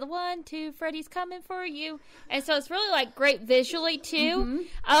Street. They're the 1, 2, Freddy's coming for you. And so it's really, like, great visually, too.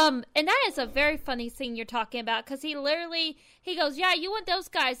 Mm-hmm. And that is a very funny scene you're talking about, because he goes, yeah, you want those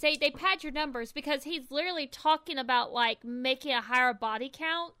guys. They pad your numbers, because he's literally talking about, like, making a higher body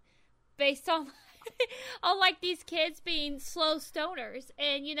count based on... on like these kids being slow stoners,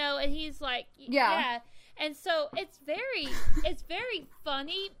 and and he's like, yeah. And so it's very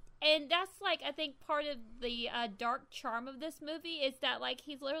funny, and that's like, I think part of the dark charm of this movie is that, like,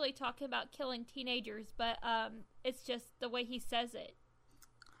 he's literally talking about killing teenagers, but it's just the way he says it.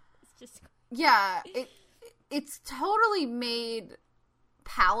 It's just it's totally made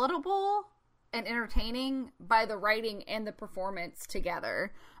palatable and entertaining by the writing and the performance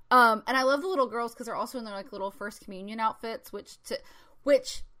together. And I love the little girls because they're also in their, like, little first communion outfits,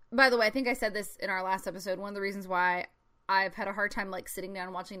 which, by the way, I think I said this in our last episode. One of the reasons why I've had a hard time, like, sitting down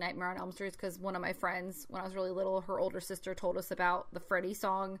and watching Nightmare on Elm Street is because one of my friends, when I was really little, her older sister told us about the Freddy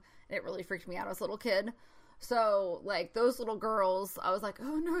song, and it really freaked me out as a little kid. So, like, those little girls, I was like,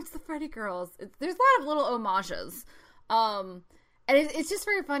 oh, no, it's the Freddy girls. There's a lot of little homages. And it's just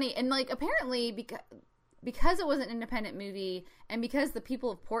very funny. And, like, apparently, because it was an independent movie, and because the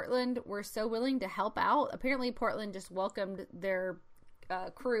people of Portland were so willing to help out, apparently Portland just welcomed their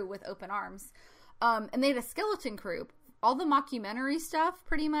crew with open arms. And they had a skeleton crew. All the mockumentary stuff,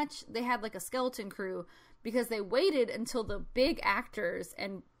 pretty much, they had, like, a skeleton crew, because they waited until the big actors,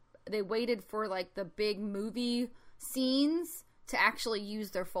 and they waited for, like, the big movie scenes to actually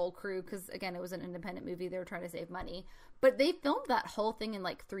use their full crew, because, again, it was an independent movie. They were trying to save money. But they filmed that whole thing in,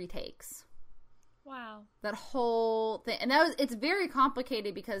 like, 3 takes. Wow. That whole thing. And it's very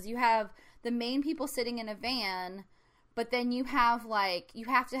complicated, because you have the main people sitting in a van, but then you have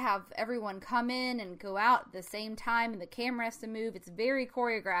to have everyone come in and go out at the same time, and the camera has to move. It's very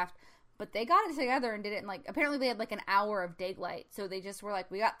choreographed, but they got it together and did it in, like, apparently they had, like, an hour of daylight. So they just were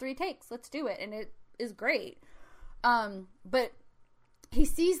like, we got 3 takes, let's do it. And it is great. But he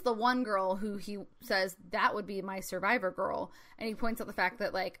sees the one girl who he says, that would be my survivor girl. And he points out the fact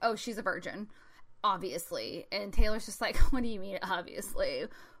that, like, oh, she's a virgin. Obviously. And Taylor's just like, what do you mean, obviously?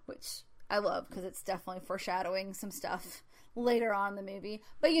 Which I love, because it's definitely foreshadowing some stuff later on in the movie.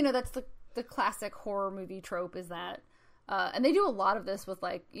 But, that's the classic horror movie trope, is that And they do a lot of this with,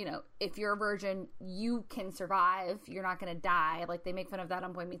 like, you know, if you're a virgin, you can survive. You're not going to die. Like, they make fun of that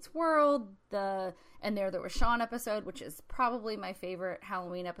on Boy Meets World, and There Was Sean episode, which is probably my favorite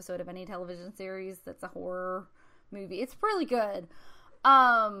Halloween episode of any television series that's a horror movie. It's really good.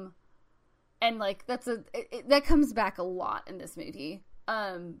 And, like, that comes back a lot in this movie.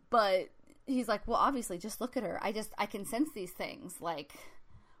 But he's like, well, obviously, just look at her. I can sense these things. Like,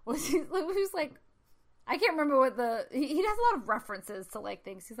 who's like, I can't remember what he has a lot of references to, like,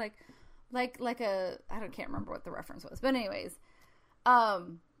 things. He's like can't remember what the reference was. But anyways,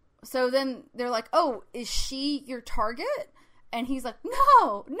 so then they're like, oh, is she your target? And he's like,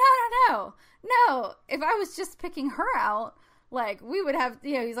 no. If I was just picking her out, like, we would have,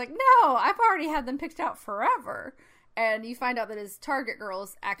 you know, he's like, no, I've already had them picked out forever. And you find out that his target girl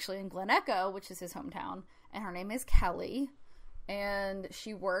is actually in Glen Echo, which is his hometown. And her name is Kelly. And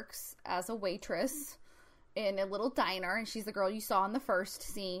she works as a waitress in a little diner, and she's the girl you saw in the first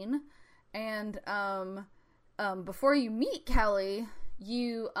scene. And before you meet Kelly,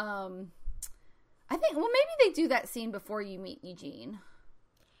 you I think, well, maybe they do that scene before you meet Eugene.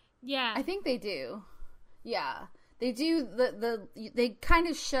 Yeah, I think they do. Yeah, they do. They kind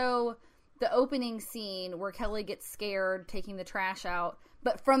of show the opening scene where Kelly gets scared taking the trash out,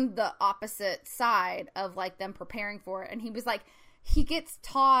 but from the opposite side of, like, them preparing for it. And he was like, he gets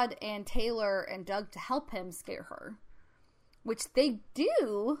Todd and Taylor and Doug to help him scare her, which they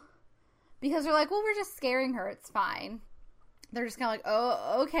do because they're like, well, we're just scaring her. It's fine. They're just kind of like,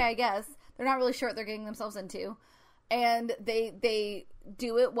 oh, okay, I guess. They're not really sure what they're getting themselves into. And they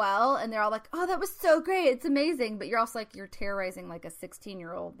do it well, and they're all like, oh, that was so great. It's amazing. But you're also like, you're terrorizing, like, a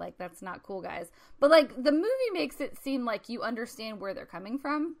 16-year-old. Like, that's not cool, guys. But, like, the movie makes it seem like you understand where they're coming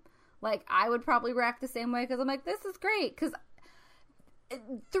from. Like, I would probably react the same way because I'm like, this is great. Because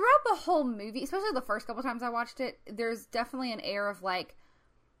throughout the whole movie, especially the first couple times I watched it, there's definitely an air of, like,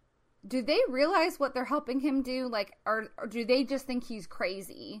 do they realize what they're helping him do? Like, or do they just think he's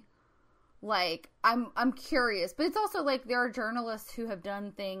crazy? Like, I'm curious. But it's also, like, there are journalists who have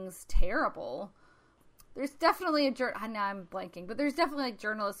done things terrible. There's definitely now I'm blanking, but there's definitely, like,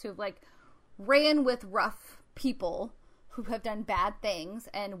 journalists who have, like, ran with rough people who have done bad things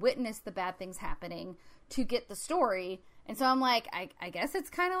and witnessed the bad things happening to get the story. And so I'm like, I guess it's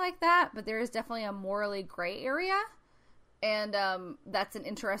kind of like that, but there is definitely a morally gray area. And that's an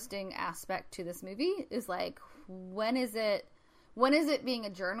interesting aspect to this movie, is like, when is it being a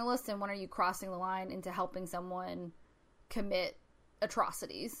journalist, and when are you crossing the line into helping someone commit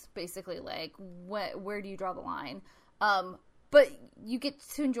atrocities, basically? Like, where do you draw the line? But you get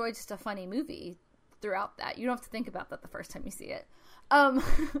to enjoy just a funny movie throughout that. You don't have to think about that the first time you see it.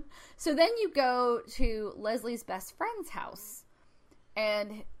 So then you go to Leslie's best friend's house,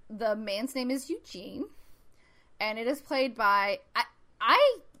 and the man's name is Eugene, and it is played by,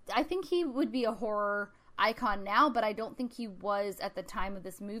 I think he would be a horror icon now, but I don't think he was at the time of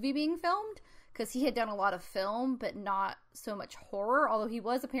this movie being filmed, because he had done a lot of film, but not so much horror, although he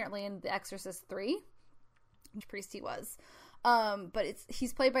was apparently in The Exorcist 3, which priest he was. But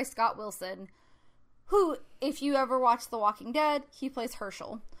he's played by Scott Wilson, who, if you ever watch The Walking Dead, he plays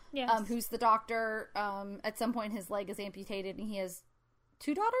Herschel. Yes. Who's the doctor. At some point his leg is amputated, and he has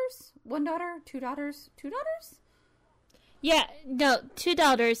 2 daughters? 1 daughter? 2 daughters? 2 daughters? Yeah, no, 2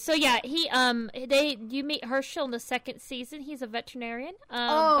 daughters. So yeah, you meet Herschel in the 2nd season. He's a veterinarian.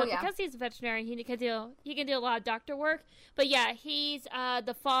 Because he's a veterinarian, he can do a lot of doctor work. But yeah, he's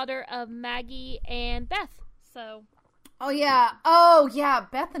the father of Maggie and Beth. So. Oh yeah,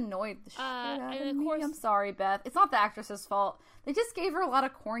 Beth annoyed the shit out of me. Course, I'm sorry, Beth. It's not the actress's fault. They just gave her a lot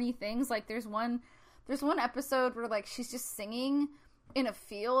of corny things. Like, there's one episode where, like, she's just singing in a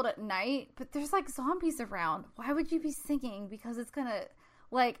field at night, but there's, like, zombies around. Why would you be singing? Because it's gonna,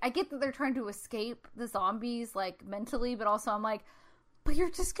 like, I get that they're trying to escape the zombies, like, mentally, but also I'm like, but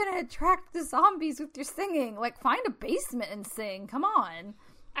you're just gonna attract the zombies with your singing. Like, find a basement and sing. Come on.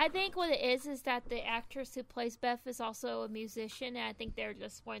 I think what it is that the actress who plays Beth is also a musician, and I think they're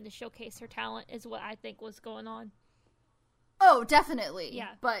just wanting to showcase her talent is what I think was going on. Oh, definitely.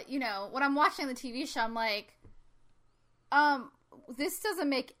 Yeah. But, you know, when I'm watching the TV show, I'm like, this doesn't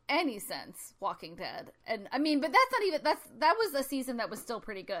make any sense, Walking Dead. And, I mean, but that's not even, that was a season that was still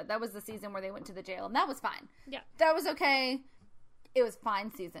pretty good. That was the season where they went to the jail, and that was fine. Yeah. That was okay. It was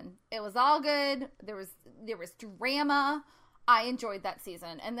fine season. It was all good. There was drama. I enjoyed that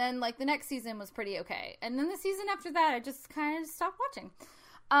season. And then, like, the next season was pretty okay. And then the season after that, I just kind of stopped watching.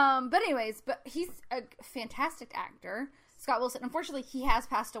 But anyways, he's a fantastic actor. Scott Wilson. Unfortunately, he has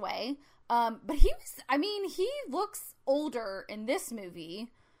passed away. But he looks older in this movie.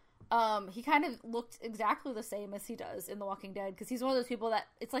 He kind of looked exactly the same as he does in The Walking Dead, because he's one of those people that,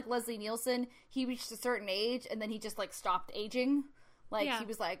 it's like Leslie Nielsen, he reached a certain age and then he just like stopped aging. Like he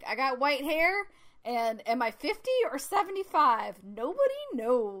was like, I got white hair, and am I 50 or 75? Nobody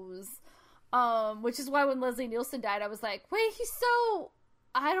knows. Which is why when Leslie Nielsen died, I was like, wait,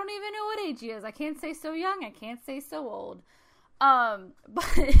 I don't even know what age he is. I can't say so young, I can't say so old.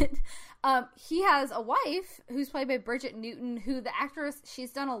 But he has a wife who's played by Bridget Newton, who the actress,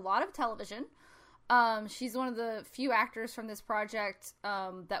 she's done a lot of television. She's one of the few actors from this project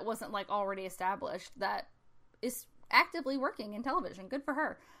that wasn't like already established, that is actively working in television. Good for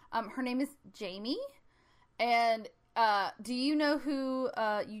her. Her name is Jamie. And do you know who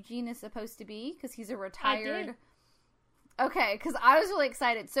Eugene is supposed to be? Because he's a retired... I did. Okay, because I was really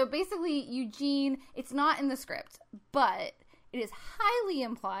excited. So basically, Eugene, it's not in the script, but it is highly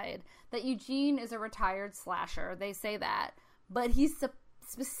implied that Eugene is a retired slasher. They say that. But he's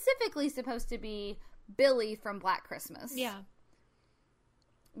specifically supposed to be Billy from Black Christmas. Yeah.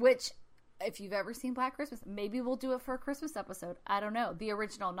 Which, if you've ever seen Black Christmas, maybe we'll do it for a Christmas episode. I don't know. The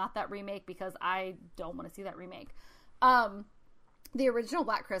original, not that remake, because I don't want to see that remake. The original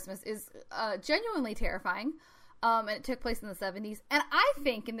Black Christmas is genuinely terrifying. And it took place in the 70s. And I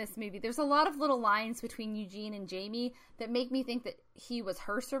think in this movie, there's a lot of little lines between Eugene and Jamie that make me think that he was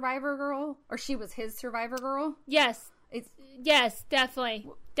her survivor girl, or she was his survivor girl. Yes. Yes, definitely.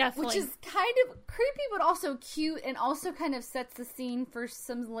 Which is kind of creepy, but also cute, and also kind of sets the scene for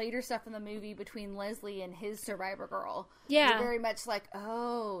some later stuff in the movie between Leslie and his survivor girl. Yeah. You're very much like,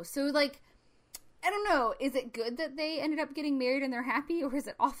 oh. So, like, I don't know. Is it good that they ended up getting married and they're happy, or is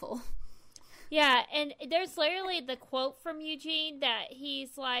it awful? Yeah, and there's literally the quote from Eugene that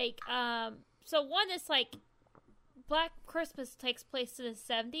he's like, so one is like, Black Christmas takes place in the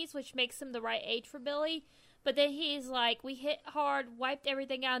 70s, which makes him the right age for Billy. But then he's like, we hit hard, wiped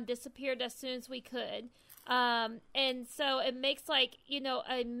everything out, and disappeared as soon as we could. And so it makes like,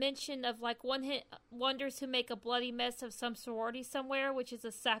 a mention of like one-hit wonders who make a bloody mess of some sorority somewhere, which is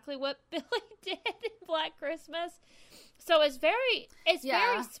exactly what Billy did in Black Christmas. So it's very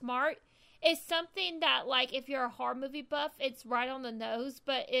smart. It's something that, like, if you're a horror movie buff, it's right on the nose.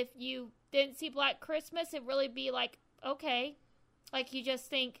 But if you didn't see Black Christmas, it'd really be like, okay. Like, you just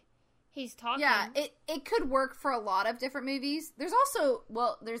think he's talking. Yeah, it could work for a lot of different movies. There's also,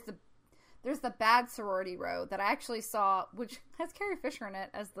 there's the Bad Sorority Row that I actually saw, which has Carrie Fisher in it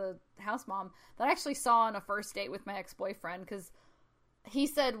as the house mom, that I actually saw on a first date with my ex-boyfriend, because he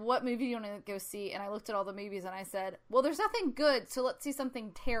said, what movie do you want to go see? And I looked at all the movies and I said, well, there's nothing good, so let's see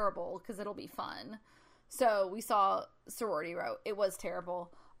something terrible because it'll be fun. So we saw Sorority Row. It was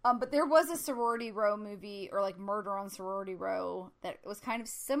terrible. But there was a Sorority Row movie, or like Murder on Sorority Row, that was kind of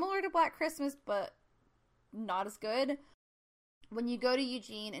similar to Black Christmas, but not as good. When you go to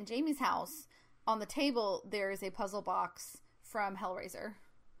Eugene and Jamie's house, on the table, there is a puzzle box from Hellraiser.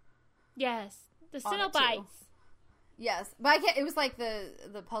 Yes. The Cenobites. Yes, but it was like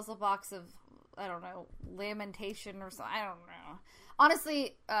the puzzle box of, I don't know, Lamentation or something. I don't know.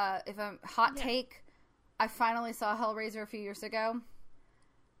 Honestly, if I'm take, I finally saw Hellraiser a few years ago.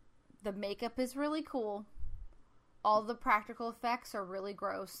 The makeup is really cool. All the practical effects are really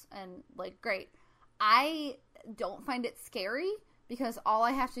gross and like great. I don't find it scary because all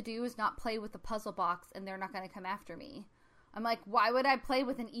I have to do is not play with the puzzle box and they're not going to come after me. I'm like, why would I play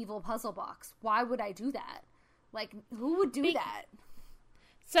with an evil puzzle box? Why would I do that? Like, who would do that?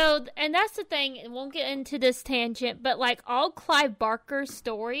 So, and that's the thing, and we'll get into this tangent, but, like, all Clive Barker's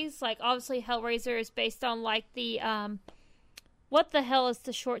stories, like, obviously Hellraiser is based on, like, the, what the hell is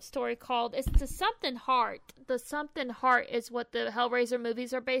the short story called? It's The Something Heart. The Something Heart is what the Hellraiser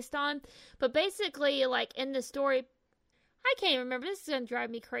movies are based on. But basically, like, in the story, I can't remember, this is going to drive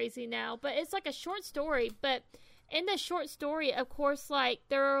me crazy now, but it's like a short story, but in the short story, of course, like,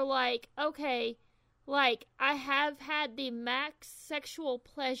 they're like, okay, like, I have had the max sexual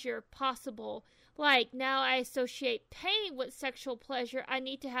pleasure possible. Like, now I associate pain with sexual pleasure. I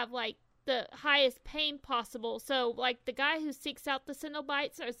need to have, like, the highest pain possible. So, like, the guy who seeks out the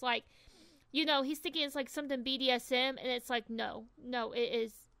Cenobites is like, he's thinking it's like something BDSM, and it's like, no, it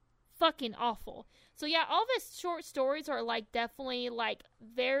is fucking awful. So, yeah, all of his short stories are, like, definitely, like,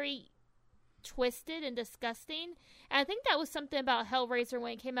 very twisted and disgusting. And I think that was something about Hellraiser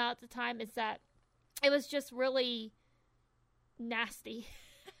when it came out at the time, is that it was just really nasty.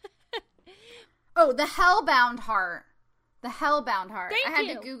 Oh, the Hellbound Heart. The Hellbound Heart. I had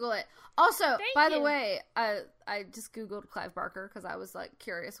to Google it. Also, by the way, I just Googled Clive Barker because I was like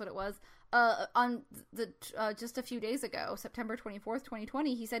curious what it was. On the just a few days ago, September 24th,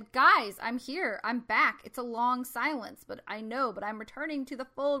 2020, he said, "Guys, I'm here. I'm back. It's a long silence, but I'm returning to the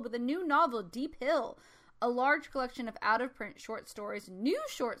fold with a new novel, Deep Hill, a large collection of out-of-print short stories, new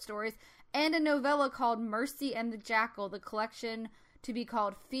short stories, and a novella called Mercy and the Jackal, the collection to be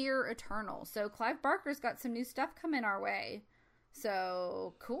called Fear Eternal." So Clive Barker's got some new stuff coming our way.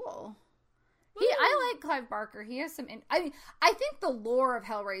 So cool. I like Clive Barker. He has some. I think the lore of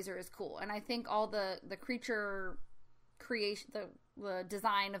Hellraiser is cool, and I think all the creature creation, the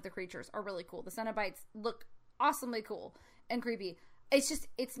design of the creatures are really cool. The Cenobites look awesomely cool and creepy. It's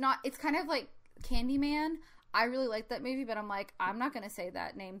kind of like Candyman. I really like that movie, but I'm like, I'm not going to say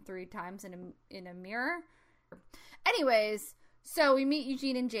that name 3 times in a mirror. Anyways, so we meet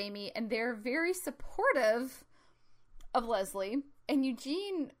Eugene and Jamie, and they're very supportive of Leslie. And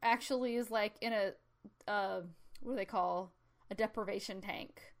Eugene actually is like in a, what do they call, a deprivation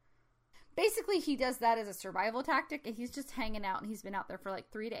tank. Basically, he does that as a survival tactic, and he's just hanging out, and he's been out there for like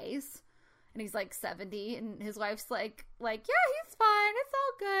 3 days. And he's like 70, and his wife's like, yeah, he's fine, it's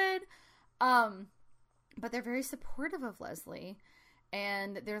all good. But they're very supportive of Leslie.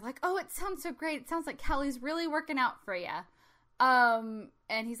 And they're like, oh, it sounds so great. It sounds like Kelly's really working out for you. And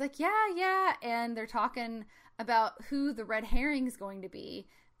he's like, yeah. And they're talking about who the red herring is going to be.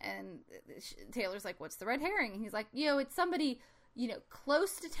 And Taylor's like, what's the red herring? And he's like, it's somebody,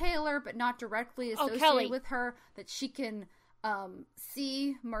 close to Taylor, but not directly associated with her, that she can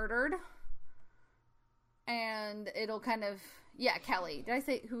see murdered. And it'll kind of, Kelly.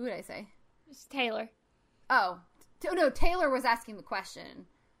 Who did I say? It's Taylor. Oh, no, Taylor was asking the question.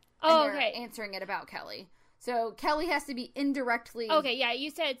 Oh, and they're answering it about Kelly. So Kelly has to be indirectly. Okay, yeah, you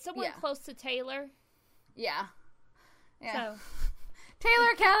said someone close to Taylor. Yeah. So.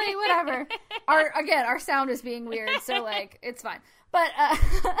 Taylor, Kelly, whatever. Our sound is being weird, so like it's fine. But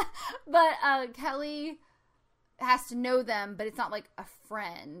Kelly has to know them, but it's not like a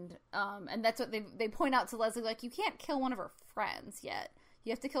friend. And that's what they point out to Leslie, like, you can't kill one of her friends yet. You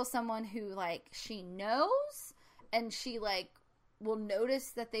have to kill someone who like she knows, and she like will notice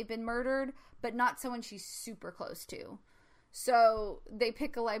that they've been murdered, but not someone she's super close to. So they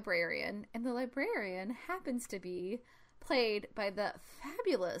pick a librarian, and the librarian happens to be played by the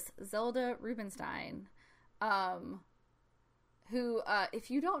fabulous Zelda Rubinstein, who, if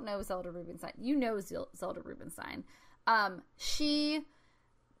you don't know Zelda Rubinstein, you know Zelda Rubinstein. She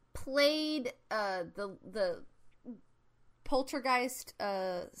played the Poltergeist,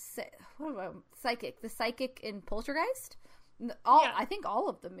 psychic, the psychic in Poltergeist. I think all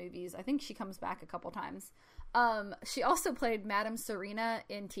of the movies. I think she comes back a couple times. She also played Madame Serena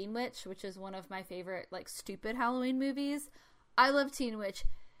in Teen Witch, which is one of my favorite, like, stupid Halloween movies. I love Teen Witch.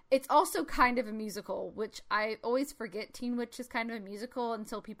 It's also kind of a musical, which I always forget Teen Witch is kind of a musical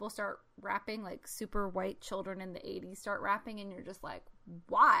until people start rapping, like super white children in the 80s start rapping, and you're just like,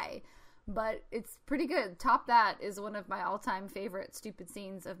 why? But it's pretty good. Top That is one of my all-time favorite stupid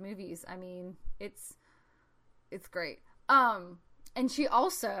scenes of movies. I mean, it's great. And she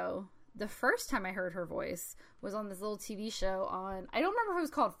also, the first time I heard her voice was on this little TV show on, I don't remember if it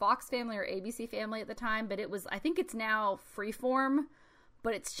was called Fox Family or ABC Family at the time, but it was, I think it's now Freeform,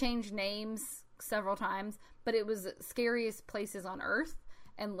 but it's changed names several times, but it was Scariest Places on Earth,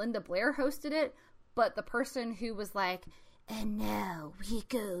 and Linda Blair hosted it, but the person who was like, and now we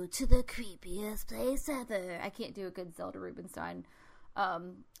go to the creepiest place ever. I can't do a good Zelda Rubinstein,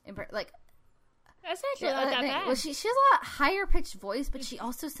 like, that's actually not that bad. Well, she has a lot higher pitched voice, but she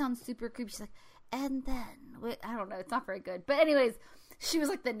also sounds super creepy. She's like, and then, I don't know, it's not very good. But anyways, she was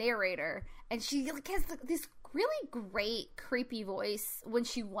like the narrator, and she like has this really great creepy voice when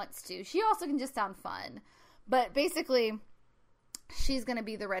she wants to. She also can just sound fun. But basically, she's going to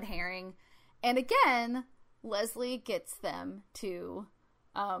be the red herring. And again, Leslie gets them to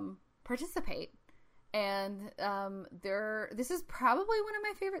participate. And this is probably one of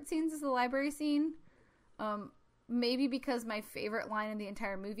my favorite scenes, is the library scene. Maybe because my favorite line in the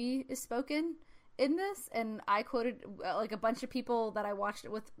entire movie is spoken in this, and I quoted, like, a bunch of people that I watched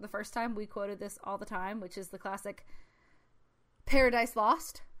it with the first time, we quoted this all the time, which is the classic Paradise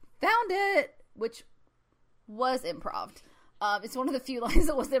Lost, found it, which was improv. It's one of the few lines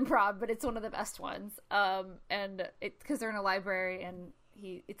that was improv, but it's one of the best ones. And because they're in a library, and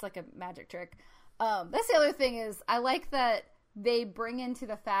it's like a magic trick. That's the other thing, is I like that they bring into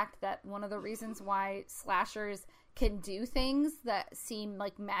the fact that one of the reasons why slashers can do things that seem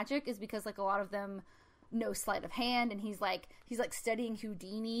like magic is because, like, a lot of them know sleight of hand, and he's like studying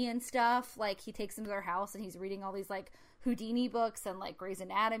Houdini and stuff. Like, he takes them to their house and he's reading all these like Houdini books and like Grey's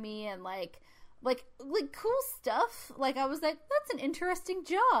Anatomy and like cool stuff. Like I was like, that's an interesting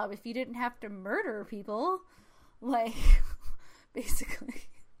job if you didn't have to murder people, like basically.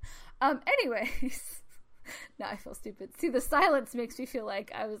 Anyways, now I feel stupid. See, the silence makes me feel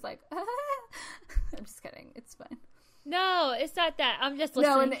like I was like, I'm just kidding. It's fine. No, it's not that. I'm just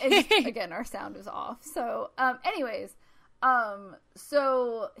listening. No, and again, our sound was off. So, anyways,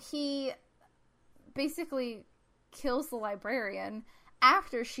 so he basically kills the librarian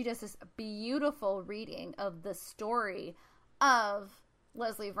after she does this beautiful reading of the story of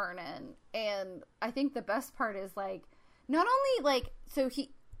Leslie Vernon. And I think the best part is like, not only like,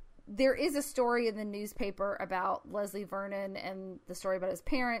 there is a story in the newspaper about Leslie Vernon and the story about his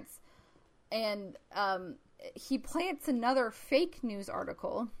parents. And, he plants another fake news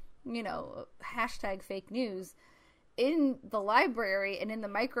article, hashtag fake news, in the library and in the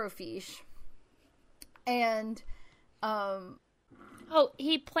microfiche. And,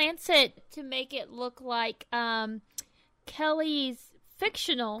 he plants it to make it look like, Kelly's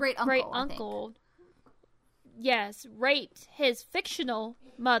fictional great uncle, yes, raped his fictional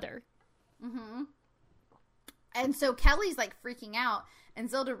mother. Mm-hmm. And so Kelly's like freaking out,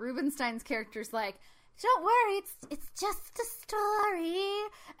 and Zelda Rubinstein's character's like, don't worry, it's just a story.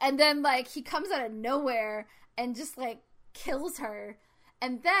 And then like he comes out of nowhere and just like kills her.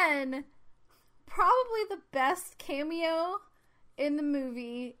 And then probably the best cameo in the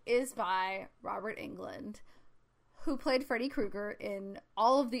movie is by Robert Englund, who played Freddy Krueger in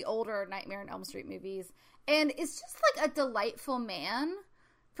all of the older Nightmare on Elm Street movies, and is just like a delightful man.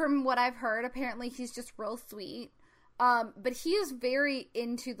 From what I've heard, apparently he's just real sweet. But he is very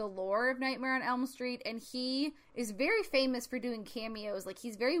into the lore of Nightmare on Elm Street, and he is very famous for doing cameos. Like,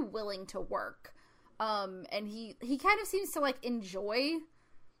 he's very willing to work. And he kind of seems to, like, enjoy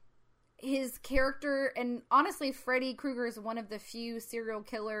his character. And honestly, Freddy Krueger is one of the few serial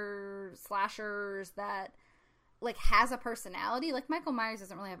killer slashers that, like, has a personality. Like, Michael Myers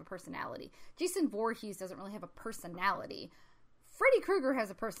doesn't really have a personality. Jason Voorhees doesn't really have a personality. Freddy Krueger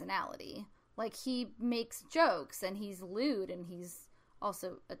has a personality. Like, he makes jokes, and he's lewd, and he's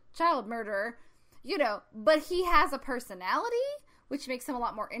also a child murderer, but he has a personality, which makes him a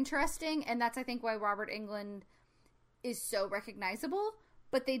lot more interesting, and that's, I think, why Robert Englund is so recognizable,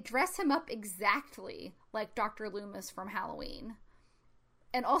 but they dress him up exactly like Dr. Loomis from Halloween.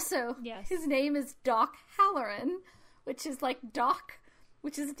 And also, yes, his name is Doc Halloran, which is like Doc,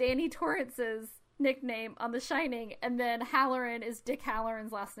 which is Danny Torrance's nickname on The Shining, and then Halloran is Dick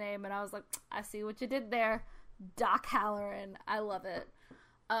Halloran's last name, and I was like, I see what you did there, Doc Halloran. I love it.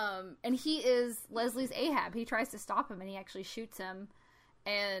 And he is Leslie's Ahab. He tries to stop him, and he actually shoots him.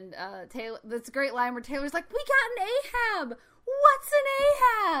 And Taylor, that's a great line where Taylor's like, "We got an Ahab. What's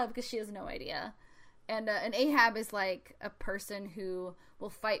an Ahab?" Because she has no idea. And an Ahab is like a person who will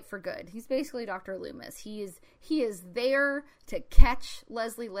fight for good. He's basically Dr. Loomis. He is there to catch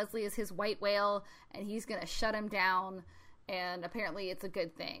Leslie. Leslie is his white whale, and he's going to shut him down. And apparently it's a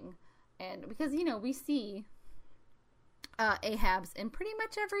good thing. And because, we see Ahabs in pretty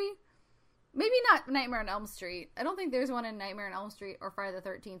much every, maybe not Nightmare on Elm Street. I don't think there's one in Nightmare on Elm Street or Friday the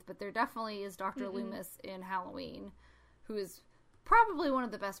 13th, but there definitely is Dr. Loomis in Halloween, who is probably one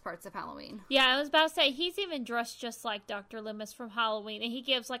of the best parts of Halloween. Yeah, I was about to say, he's even dressed just like Dr. Loomis from Halloween, and he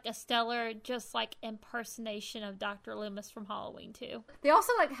gives like a stellar, just like impersonation of Dr. Loomis from Halloween too. They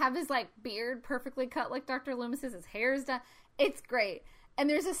also like have his like beard perfectly cut like Dr. Loomis's. His hair's done. It's great. And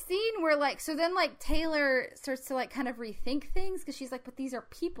there's a scene where like, so then like Taylor starts to like kind of rethink things, because she's like, but these are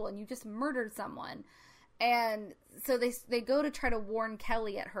people and you just murdered someone. And so they go to try to warn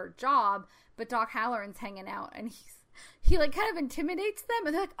Kelly at her job, but Doc Halloran's hanging out, and he like kind of intimidates them,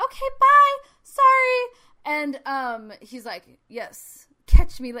 and they're like, okay, bye, sorry. And he's like, yes,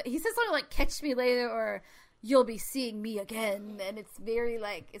 catch me. He says something like, catch me later, or you'll be seeing me again. And it's very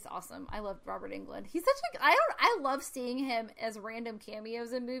like, it's awesome. I love Robert Englund. He's such a, I love seeing him as random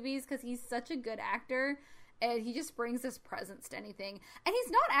cameos in movies, because he's such a good actor, and he just brings this presence to anything. And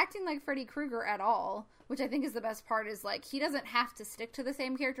he's not acting like Freddy Krueger at all, which I think is the best part, is like, he doesn't have to stick to the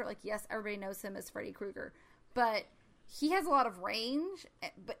same character. Like, yes, everybody knows him as Freddy Krueger, but he has a lot of range,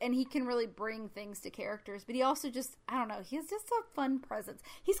 and he can really bring things to characters. But he also just, I don't know, he has just a fun presence.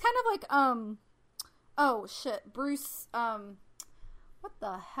 He's kind of like, oh shit, Bruce, what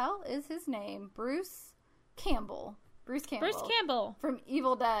the hell is his name? Bruce Campbell. Bruce Campbell. From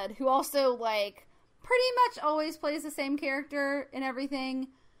Evil Dead, who also, like, pretty much always plays the same character in everything.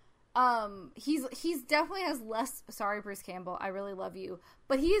 He's definitely has less, sorry Bruce Campbell, I really love you,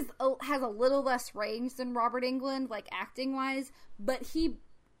 but has a little less range than Robert Englund, like acting wise, but he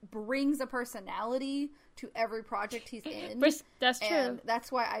brings a personality to every project he's in. That's true. And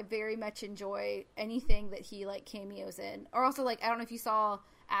that's why I very much enjoy anything that he, like, cameos in. Or also, like, I don't know if you saw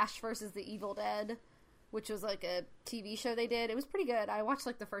Ash vs. the Evil Dead, which was, like, a TV show they did. It was pretty good. I watched,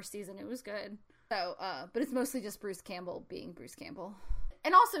 like, the first season. It was good. So, but it's mostly just Bruce Campbell being Bruce Campbell.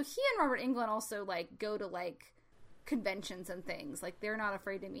 And also, he and Robert Englund also, like, go to, like, conventions and things. Like, they're not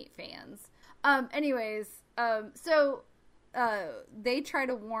afraid to meet fans. So they try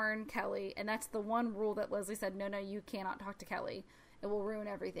to warn Kelly, and that's the one rule that Leslie said, no, you cannot talk to Kelly. It will ruin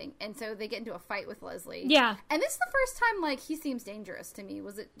everything. And so they get into a fight with Leslie. Yeah. And this is the first time, like, he seems dangerous to me.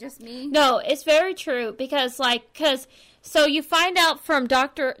 Was it just me? No, it's very true, because so you find out from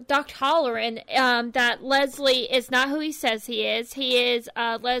Dr. Halloran that Leslie is not who he says he is. He is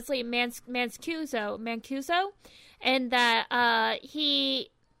Leslie Mancuso, and that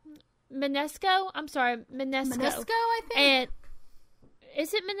Minesco, I think. And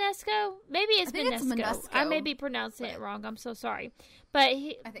is it Minesco? Maybe it's Minesco. I may be pronouncing it wrong. I'm so sorry. But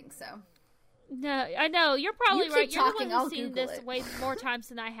I think so. No, I know. You're probably right. You're the one who's seen this way more times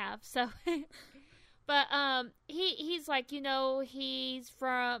than I have. So, but he's like, you know, he's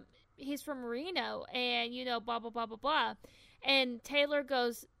from Reno, and, you know, blah blah blah blah blah. And Taylor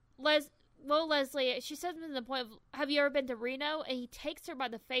goes, Leslie, she says to the point of, have you ever been to Reno? And he takes her by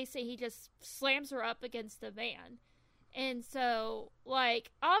the face and he just slams her up against the van. And so,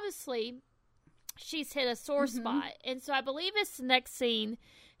 like, obviously, she's hit a sore spot. And so I believe it's the next scene.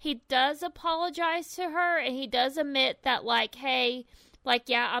 He does apologize to her, and he does admit that, like, hey, like,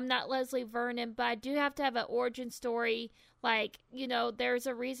 yeah, I'm not Leslie Vernon, but I do have to have an origin story. Like, you know, there's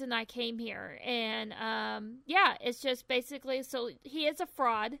a reason I came here. And, yeah, it's just basically, so he is a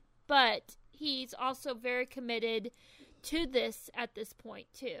fraud, but he's also very committed to this at this point,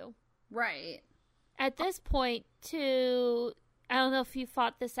 too. Right. At this point, too, I don't know if you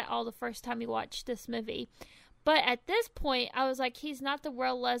thought this at all the first time you watched this movie, but at this point, I was like, he's not the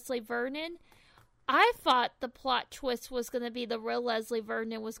real Leslie Vernon. I thought the plot twist was going to be the real Leslie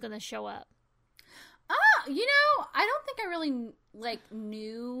Vernon was going to show up. You know, I don't think I really, like,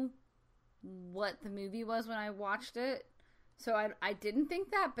 knew what the movie was when I watched it, so I didn't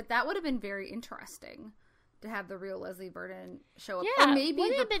think that, but that would have been very interesting to have the real Leslie Vernon show up. Yeah, or maybe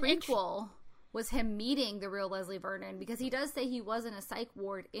the prequel was him meeting the real Leslie Vernon, because he does say he was in a psych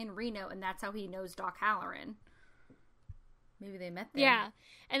ward in Reno, and that's how he knows Doc Halloran. Maybe they met there. Yeah,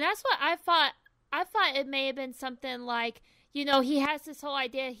 and that's what I thought. I thought it may have been something like, you know, he has this whole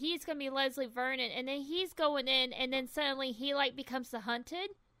idea he's going to be Leslie Vernon, and then he's going in, and then suddenly he, like, becomes the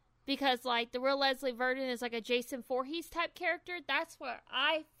hunted, because, like, the real Leslie Vernon is, like, a Jason Voorhees type character. That's what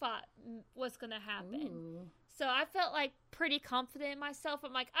I thought was going to happen. Ooh. So I felt, like, pretty confident in myself.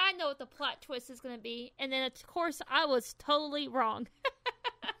 I'm like, I know what the plot twist is going to be. And then, of course, I was totally wrong.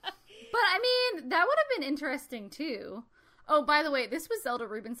 But, I mean, that would have been interesting, too. Oh, by the way, this was Zelda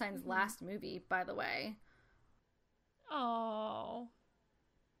Rubinstein's last movie, by the way. Oh.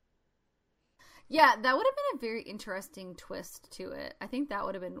 Yeah, that would have been a very interesting twist to it. I think that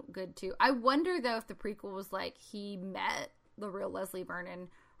would have been good, too. I wonder, though, if the prequel was, like, he met the real Leslie Vernon,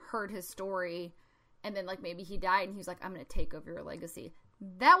 heard his story, and then, like, maybe he died, and he was like, I'm going to take over your legacy.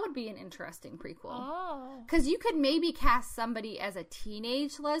 That would be an interesting prequel. Oh. Because you could maybe cast somebody as a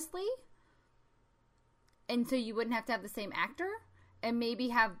teenage Leslie, and so you wouldn't have to have the same actor, and maybe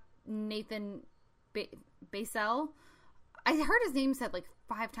have Nathan Basel. I heard his name said, like,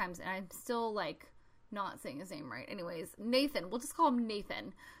 5 times, and I'm still, like, not saying his name right. Anyways, Nathan. We'll just call him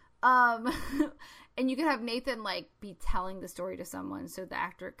Nathan. And you could have Nathan, like, be telling the story to someone, so the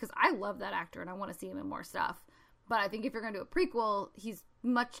actor, because I love that actor and I want to see him in more stuff, but I think if you're going to do a prequel, he's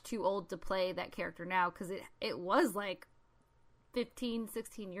much too old to play that character now, because it was, like, 15,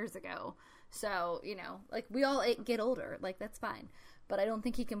 16 years ago, so, you know, like, we all get older, like, that's fine, but I don't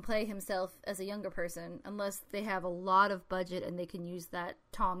think he can play himself as a younger person, unless they have a lot of budget and they can use that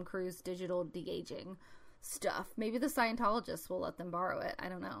Tom Cruise digital de-aging stuff. Maybe the Scientologists will let them borrow it. I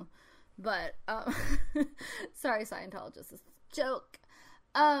don't know. But, sorry, Scientologists. It's a joke.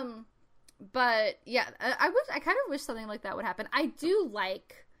 But, yeah, I kind of wish something like that would happen. I do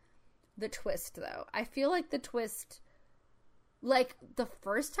like the twist, though. I feel like the twist, like, the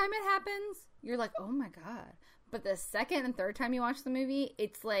first time it happens, you're like, oh my god. But the second and third time you watch the movie,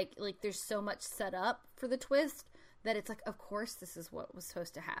 it's like there's so much set up for the twist that it's like, of course this is what was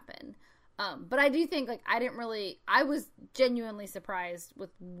supposed to happen. But I do think, like, I was genuinely surprised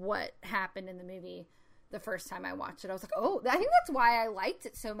with what happened in the movie the first time I watched it. I was like, oh, I think that's why I liked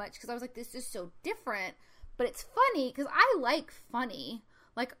it so much, because I was like, this is so different, but it's funny, because I like funny.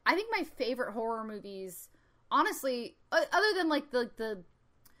 Like, I think my favorite horror movies, honestly, other than, like, the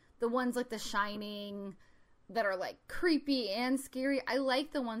ones like The Shining, that are like creepy and scary. I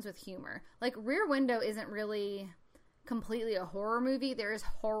like the ones with humor. Like Rear Window isn't really completely a horror movie. There is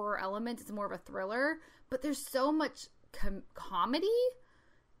horror elements. It's more of a thriller, but there's so much comedy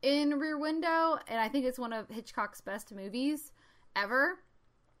in Rear Window, and I think it's one of Hitchcock's best movies ever,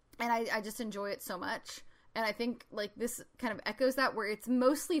 and I just enjoy it so much. And I think like this kind of echoes that, where it's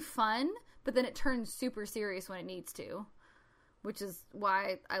mostly fun, but then it turns super serious when it needs to, which is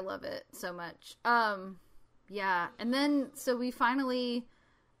why I love it so much. Yeah, and then so we finally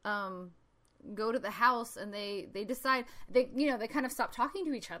go to the house, and they decide they kind of stop talking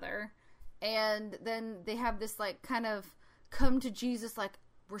to each other, and then they have this like kind of come to Jesus, like,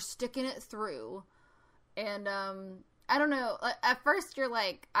 we're sticking it through. And I don't know, at first you're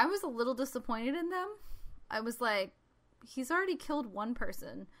like, I was a little disappointed in them. I was like, he's already killed one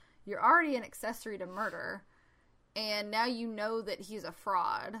person, you're already an accessory to murder, and now you know that he's a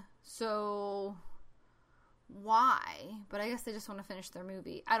fraud, so why? But I guess they just want to finish their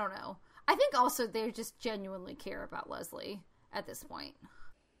movie. I don't know. I think also they just genuinely care about Leslie at this point.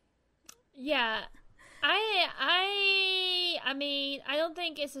 Yeah. I mean, I don't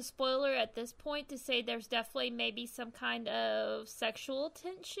think it's a spoiler at this point to say there's definitely maybe some kind of sexual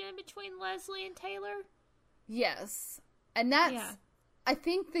tension between Leslie and Taylor. Yes. And that's, I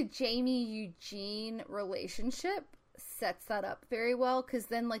think the Jamie Eugene relationship sets that up very well, because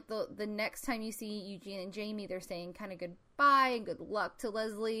then like the next time you see Eugene and Jamie, they're saying kind of goodbye and good luck to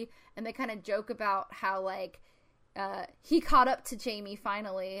Leslie, and they kind of joke about how like he caught up to Jamie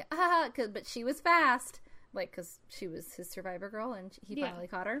finally, but she was fast, like, because she was his survivor girl, and he finally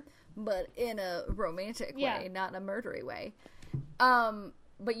caught her, but in a romantic way, not in a murdery way.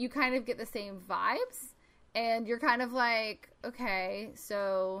 But you kind of get the same vibes, and you're kind of like, okay,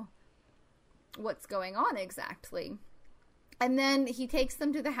 so what's going on exactly? And then he takes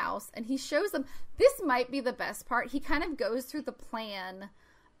them to the house, and he shows them, this might be the best part, he kind of goes through the plan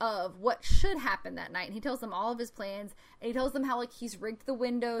of what should happen that night, and he tells them all of his plans, and he tells them how like he's rigged the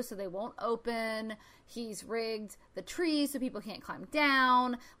windows so they won't open, he's rigged the trees so people can't climb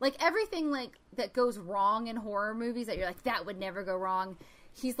down, like everything like that goes wrong in horror movies that you're like, that would never go wrong,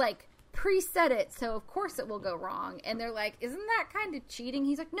 he's like preset it, so of course it will go wrong. And they're like, isn't that kind of cheating?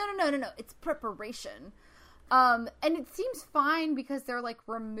 He's like, no, it's preparation. And it seems fine because they're like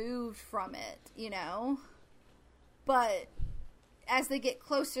removed from it, you know, but as they get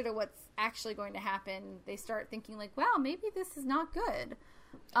closer to what's actually going to happen, they start thinking like, wow, maybe this is not good.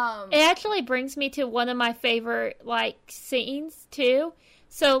 It actually brings me to one of my favorite like scenes too.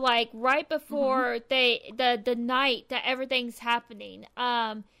 So like right before the night that everything's happening,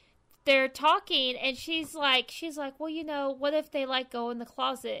 they're talking, and she's like, well, you know, what if they like go in the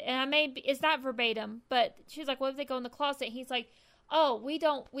closet? And it's not verbatim, but she's like, what if they go in the closet? And he's like, oh, we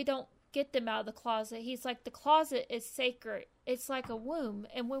don't get them out of the closet. He's like, the closet is sacred. It's like a womb,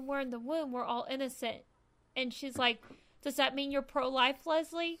 and when we're in the womb, we're all innocent. And she's like, does that mean you're pro-life,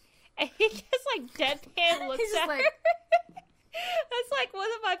 Leslie? And he just like deadpan looks at her. That's like one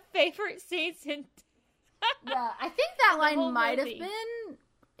of my favorite scenes in. Yeah, I think that line might have been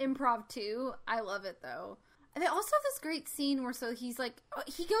improv too. I love it though. And they also have this great scene where so he's like,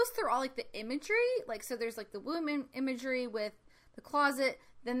 he goes through all like the imagery, like so there's like the womb imagery with the closet,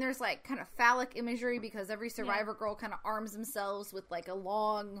 then there's like kind of phallic imagery because every survivor girl kind of arms themselves with like a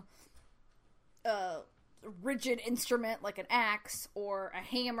long rigid instrument like an axe or a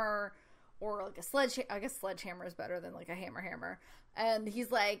hammer or like a sledgehammer. I guess sledgehammer is better than like a hammer. And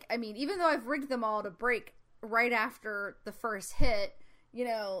he's like, I mean, even though I've rigged them all to break right after the first hit, you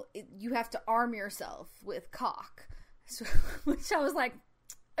know, you have to arm yourself with cock. So, which I was like,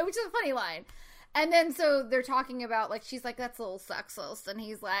 which is a funny line. And then so they're talking about, like, she's like, that's a little sexist. And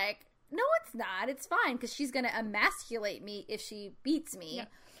he's like, no, it's not. It's fine because she's going to emasculate me if she beats me. Yeah.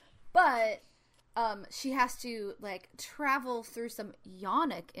 But she has to, like, travel through some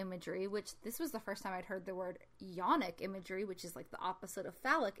yonic imagery, which this was the first time I'd heard the word yonic imagery, which is like the opposite of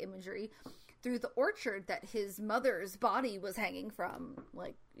phallic imagery, through the orchard that his mother's body was hanging from,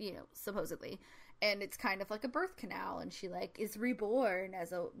 like, you know, supposedly. And it's kind of like a birth canal, and she, like, is reborn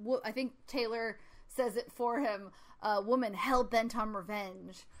as a, I think Taylor says it for him, a woman hell-bent on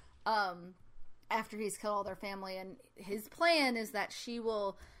revenge, after he's killed all their family, and his plan is that she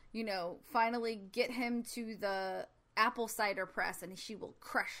will, you know, finally get him to the apple cider press, and she will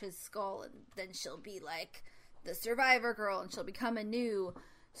crush his skull, and then she'll be, like, the survivor girl, and she'll become anew.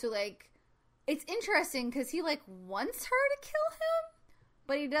 So, like, it's interesting because he, like, wants her to kill him,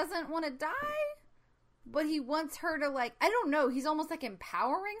 but he doesn't want to die. But he wants her to, like, I don't know. He's almost, like,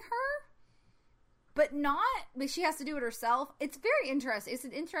 empowering her. but she has to do it herself. It's very interesting. It's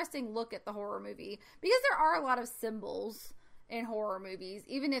an interesting look at the horror movie because there are a lot of symbols in horror movies,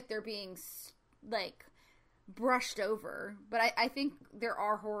 even if they're being like brushed over. But I think there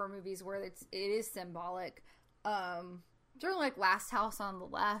are horror movies where it is symbolic. During like Last House on the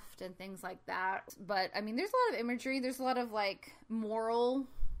Left and things like that. But I mean, there's a lot of imagery. There's a lot of like moral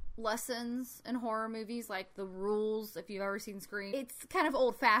lessons in horror movies, like the rules. If you've ever seen Scream, it's kind of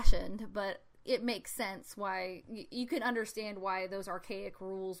old fashioned, but it makes sense why you can understand why those archaic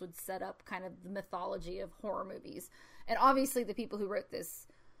rules would set up kind of the mythology of horror movies. And obviously the people who wrote this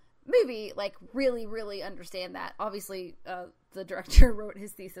movie like really, really understand that. Obviously the director wrote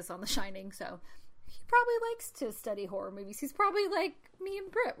his thesis on The Shining, so he probably likes to study horror movies. He's probably like me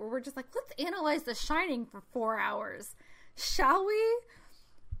and Britt, where we're just like, let's analyze The Shining for 4 hours, shall we?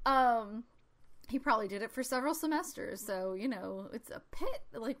 He probably did it for several semesters, so, you know, it's a pit,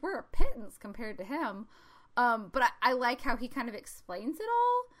 like, we're a pittance compared to him. But I like how he kind of explains it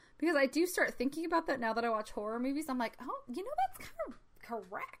all, because I do start thinking about that now that I watch horror movies. I'm like, oh, you know, that's kind of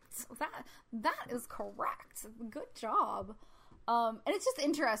correct. That is correct. Good job. And it's just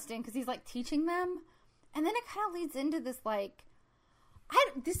interesting, because he's, like, teaching them, and then it kind of leads into this, like,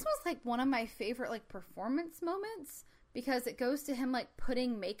 this was, like, one of my favorite, like, performance moments, because it goes to him, like,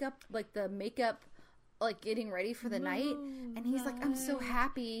 putting makeup, like, the makeup, like, getting ready for the night. And he's like, I'm so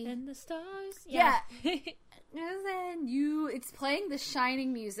happy. And the stars. Yeah. And then it's playing the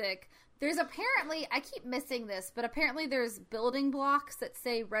Shining music. There's apparently, I keep missing this, but apparently there's building blocks that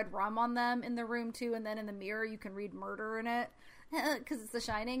say Red Rum on them in the room, too. And then in the mirror, you can read murder in it, because it's the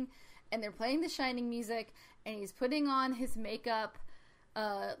Shining. And they're playing the Shining music, and he's putting on his makeup.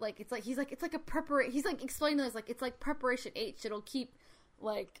 He's like a preparation. He's like explaining this, like, it's like preparation H. It'll keep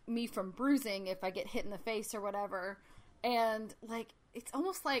like me from bruising if I get hit in the face or whatever. And like, it's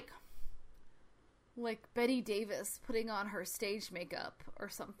almost like Bette Davis putting on her stage makeup or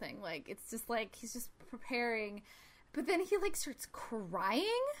something. Like, it's just like, he's just preparing, but then he like starts crying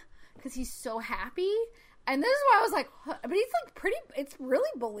because he's so happy. And this is why I was like, huh? But he's like it's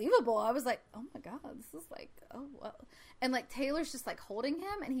really believable. I was like, oh my God, this is like, oh, wow. And like Taylor's just like holding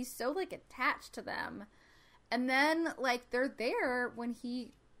him, and he's so like attached to them. And then like they're there when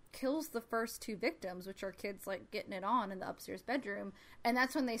he kills the first two victims, which are kids like getting it on in the upstairs bedroom. And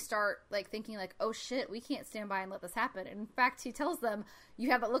that's when they start like thinking like, oh shit, we can't stand by and let this happen. And in fact, he tells them,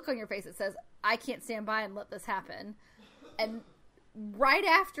 you have that look on your face that says, I can't stand by and let this happen. And right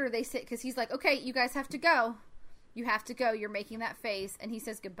after they say, because he's like, okay, you guys have to go. You have to go. You're making that face. And he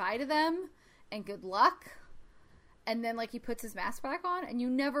says goodbye to them and good luck. And then, like, he puts his mask back on, and you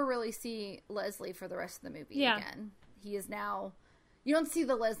never really see Leslie for the rest of the movie again. He is now, you don't see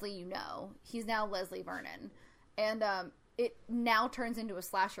the Leslie you know. He's now Leslie Vernon. And it now turns into a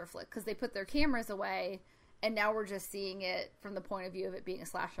slasher flick, because they put their cameras away, and now we're just seeing it from the point of view of it being a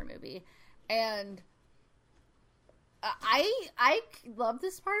slasher movie. And I love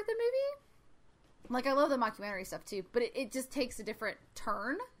this part of the movie. Like, I love the mockumentary stuff too, but it just takes a different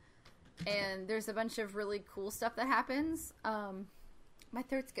turn, and there's a bunch of really cool stuff that happens. My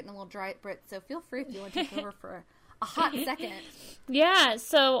throat's getting a little dry, Britt, so feel free if you want to take over for a hot second. Yeah,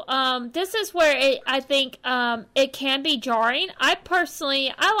 so this is where I think it can be jarring. I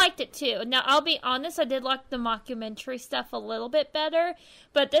liked it too. Now, I'll be honest, I did like the mockumentary stuff a little bit better,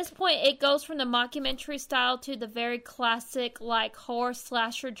 but at this point, it goes from the mockumentary style to the very classic, like, horror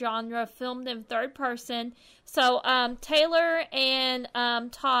slasher genre filmed in third person. So, Taylor and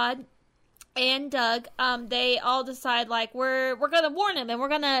Todd and Doug, they all decide, like, we're gonna warn him, and we're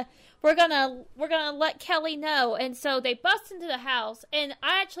gonna let Kelly know. And so they bust into the house, and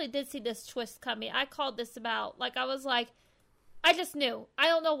I actually did see this twist coming. I called this about, like, I was like, I just knew. I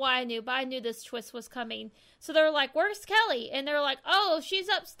don't know why I knew, but I knew this twist was coming. So they're like, where's Kelly? And they're like, oh, she's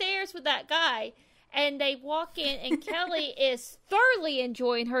upstairs with that guy. And they walk in, and Kelly is thoroughly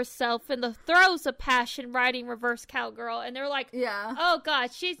enjoying herself in the throes of passion riding reverse cowgirl. And they're like, yeah, oh,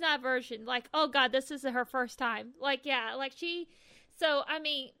 God, she's not a virgin. Like, oh, God, this isn't her first time. Like, yeah, like so, I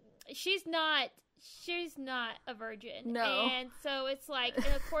mean, she's not a virgin. No. And so it's like,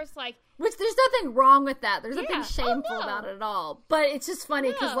 and of course, like, which there's nothing wrong with that. There's nothing shameful about it at all. But it's just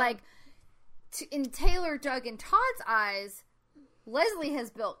funny because, like, in Taylor, Doug, and Todd's eyes, Leslie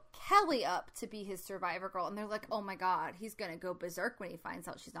has built Kelly up to be his survivor girl, and they're like, oh my God, he's gonna go berserk when he finds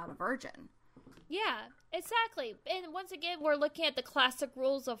out she's not a virgin. Yeah, exactly. And once again, we're looking at the classic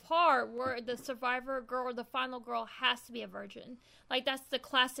rules of horror, where the survivor girl or the final girl has to be a virgin. Like, that's the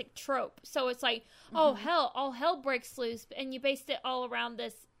classic trope. So it's like, oh hell, all hell breaks loose, and you based it all around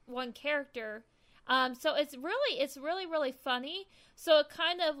this one character. So it's really funny. So it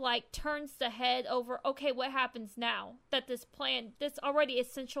kind of like turns the head over. Okay, what happens now that this already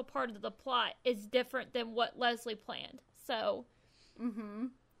essential part of the plot is different than what Leslie planned. So,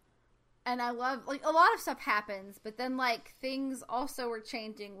 and I love, like, a lot of stuff happens, but then, like, things also are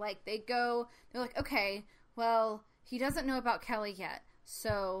changing. Like, they're like, okay, well, he doesn't know about Kelly yet,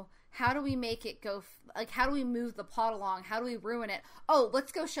 so how do we make it go, how do we move the plot along? How do we ruin it? Oh,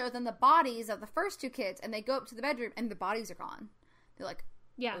 let's go show them the bodies of the first two kids, and they go up to the bedroom, and the bodies are gone. They're like,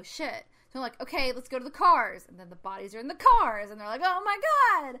 yeah. Oh, shit. So they're like, okay, let's go to the cars, and then the bodies are in the cars, and they're like, oh my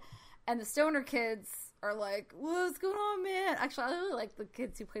god! And the stoner kids are like, what's going on, man? Actually, I really like the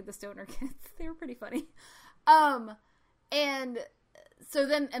kids who played the stoner kids. They were pretty funny. And so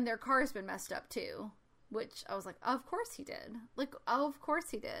then, and their car's been messed up too, which I was like, of course he did. Like, oh, of course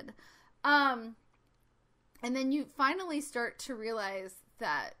he did. And then you finally start to realize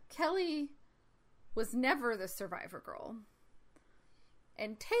that Kelly was never the survivor girl.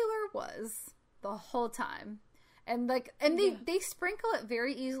 And Taylor was the whole time. And they sprinkle it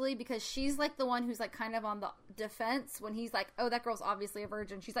very easily because she's like the one who's like kind of on the defense when he's like, oh, that girl's obviously a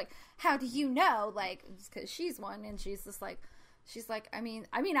virgin. She's like, how do you know? Like, because she's one, and she's just like, I mean,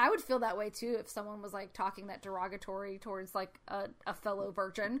 I would feel that way too if someone was like talking that derogatory towards like a fellow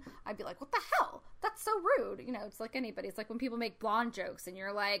virgin. I'd be like, what the hell? That's so rude. You know, it's like anybody. It's like when people make blonde jokes and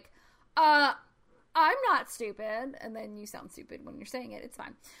you're like, I'm not stupid, and then you sound stupid when you're saying it. It's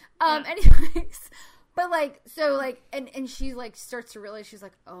fine. Anyways. But, like, so, like, and she, like, starts to realize, she's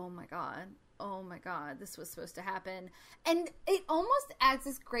like, oh my god, this was supposed to happen. And it almost adds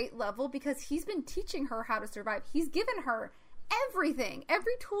this great level because he's been teaching her how to survive. He's given her everything,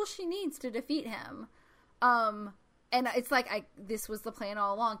 every tool she needs to defeat him. And it's like, this was the plan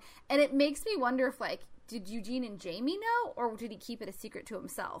all along. And it makes me wonder if, like, did Eugene and Jamie know, or did he keep it a secret to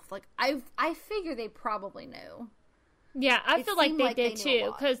himself? Like, I figure they probably knew. Yeah, I feel like they did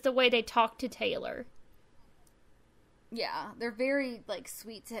too, because the way they talked to Taylor. Yeah, they're very, like,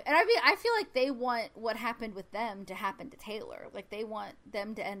 sweet to him. And I mean, I feel like they want what happened with them to happen to Taylor. Like, they want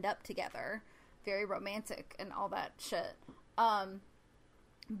them to end up together. Very romantic and all that shit.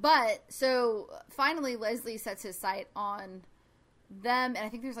 But, so, finally Leslie sets his sight on them, and I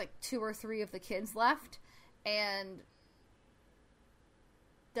think there's, like, 2 or 3 of the kids left. And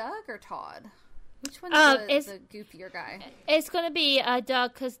Doug or Todd? Which one's the goofier guy? It's going to be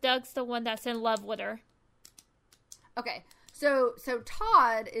Doug, because Doug's the one that's in love with her. Okay, so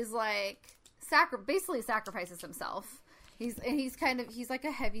Todd is like basically sacrifices himself. He's like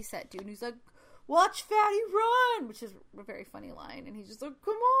a heavy set dude. And he's like, "Watch Fatty run," which is a very funny line. And he's just like,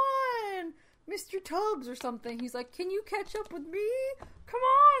 "Come on, Mr. Tubbs," or something. He's like, "Can you catch up with me? Come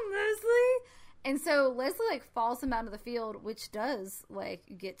on, Leslie." And so Leslie like falls him out of the field, which does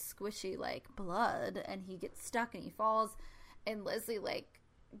like get squishy like blood, and he gets stuck and he falls. And Leslie like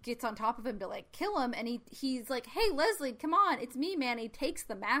gets on top of him to like kill him, and he's like, "Hey Leslie, come on, it's me, man." He takes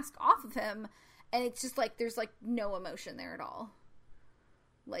the mask off of him, and it's just like there's like no emotion there at all.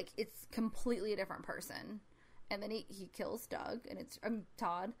 Like it's completely a different person. And then he kills Doug, and it's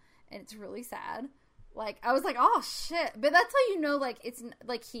Todd, and it's really sad. Like I was like, oh shit, but that's how you know like it's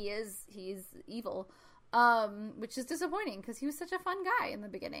like he's evil, which is disappointing because he was such a fun guy in the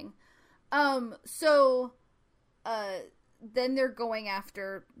beginning. Then they're going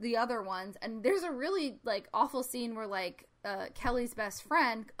after the other ones, and there's a really like awful scene where like Kelly's best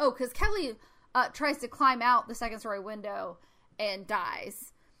friend, because Kelly tries to climb out the second story window and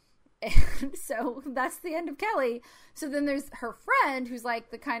dies, and so that's the end of Kelly. So then there's her friend who's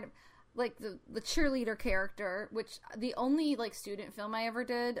like the kind of like the cheerleader character, which the only like student film I ever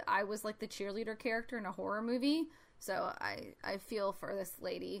did, I was like the cheerleader character in a horror movie, so I feel for this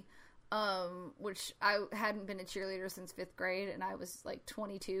lady. Which I hadn't been a cheerleader since 5th grade, and I was like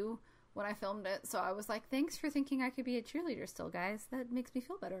 22 when I filmed it. So I was like, thanks for thinking I could be a cheerleader still, guys. That makes me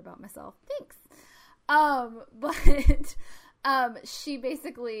feel better about myself. Thanks. But she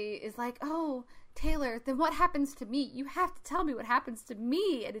basically is like, oh, Taylor, then what happens to me? You have to tell me what happens to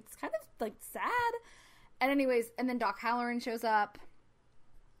me. And it's kind of like sad. And anyways, and then Doc Halloran shows up,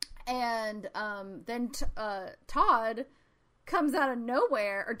 and then Todd comes out of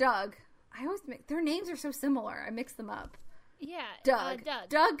nowhere, or Doug. I always their names are so similar. I mix them up. Yeah, Doug.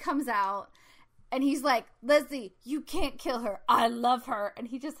 Doug comes out, and he's like, Leslie, you can't kill her. I love her. And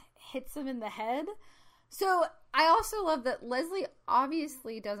he just hits him in the head. So I also love that Leslie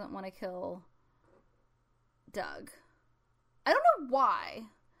obviously doesn't want to kill Doug. I don't know why,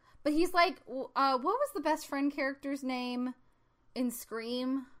 but he's like, what was the best friend character's name in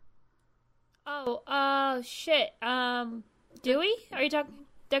Scream? Oh, shit. Dewey? Are you talking?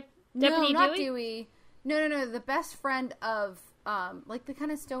 Deputy no, not Dewey? Dewey. No. The best friend of like the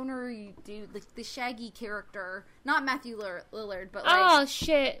kind of stoner dude, like the shaggy character, not Matthew Lillard, but like Oh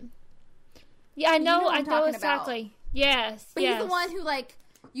shit! Yeah, I know. what I I'm know talking exactly. about. Yes, But yes. he's the one who like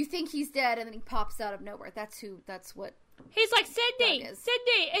you think he's dead and then he pops out of nowhere. That's what. He's like, Sydney, That is.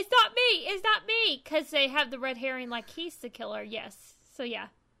 Sydney, it's not me, because they have the red herring like he's the killer. Yes, so yeah.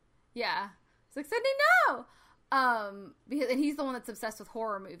 Yeah, it's like Sydney, no. And he's the one that's obsessed with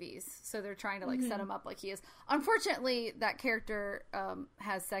horror movies, so they're trying to like set him up like he is. Unfortunately, that character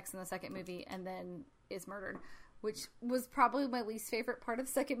has sex in the second movie and then is murdered, which was probably my least favorite part of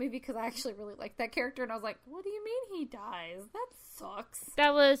the second movie because I actually really liked that character, and I was like, "What do you mean he dies? That sucks."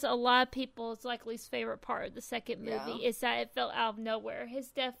 That was a lot of people's like least favorite part of the second movie Yeah. is that it felt out of nowhere. His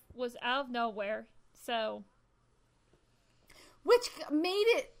death was out of nowhere, so Which made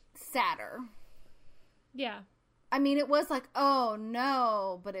it sadder. yeah. I mean, it was like, oh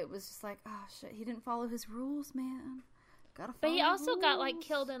no, but it was just like, oh shit, he didn't follow his rules, man. Gotta follow But he also got like rules.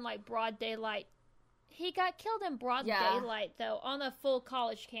 killed in like broad daylight. He got killed in broad Yeah. daylight though, on a full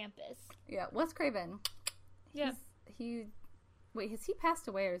college campus. Yeah, Wes Craven. Yeah. Wait, has he passed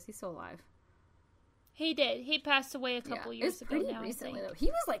away or is he still alive? He did. He passed away a couple years it's ago pretty now, recently I though. think. He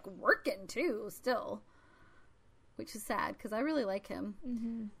was like working too, still, which is sad because I really like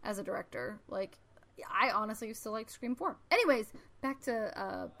him as a director. Like, I honestly still like Scream 4. Anyways, back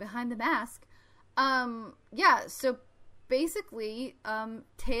to Behind the Mask. Yeah, so basically,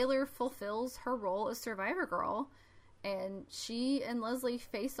 Taylor fulfills her role as Survivor Girl, and she and Leslie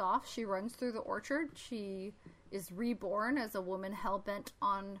face off. She runs through the orchard. She is reborn as a woman hell-bent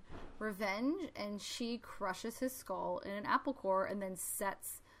on revenge, and she crushes his skull in an apple core and then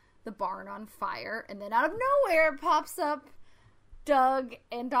sets the barn on fire. And then out of nowhere pops up Doug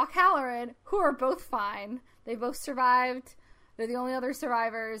and Doc Halloran, who are both fine. They both survived. They're the only other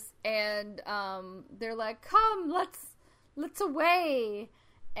survivors, and they're like, "Come, let's away."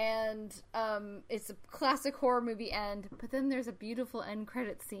 And it's a classic horror movie end. But then there's a beautiful end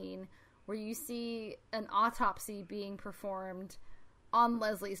credit scene where you see an autopsy being performed on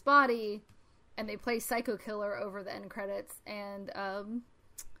Leslie's body, and they play Psycho Killer over the end credits. And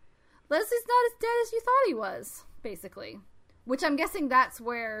Leslie's not as dead as you thought he was, basically. Which I'm guessing that's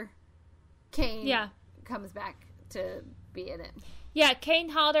where Kane comes back to be in it. Yeah, Kane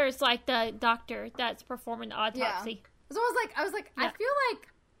Hodder is like the doctor that's performing the autopsy. So I was like, I feel like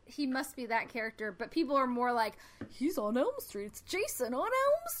he must be that character, but people are more like, he's on Elm Street. It's Jason on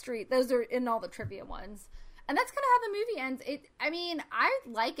Elm Street. Those are in all the trivia ones. And that's kind of how the movie ends. I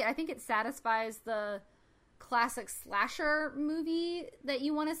like it. I think it satisfies the classic slasher movie that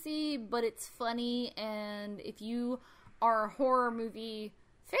you want to see, but it's funny, and if you are a horror movie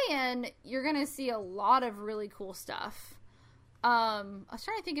fan, you're gonna see a lot of really cool stuff. I was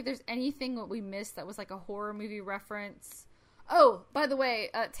trying to think if there's anything that we missed that was like a horror movie reference. Oh, by the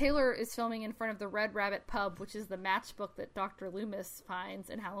way, Taylor is filming in front of the Red Rabbit Pub, which is the matchbook that Dr. Loomis finds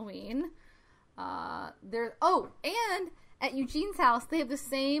in Halloween. And at Eugene's house, they have the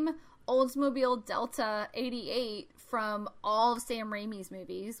same Oldsmobile Delta 88 from all of Sam Raimi's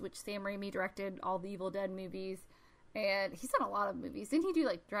movies, which Sam Raimi directed all the Evil Dead movies. And he's done a lot of movies. Didn't he do,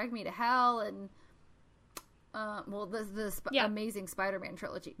 like, Drag Me to Hell and, Amazing Spider-Man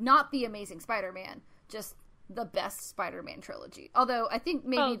trilogy. Not the Amazing Spider-Man, just the best Spider-Man trilogy. Although, I think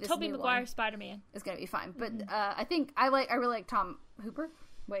maybe this Tobey new Maguire one Spider-Man is going to be fine. But, I think I really like Tom Hooper.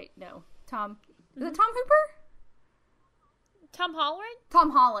 Wait, no. Is it Tom Hooper? Tom Holland? Tom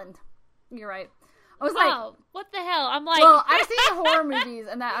Holland. You're right. I was like, Oh, what the hell? I'm like, well, I've seen the horror movies,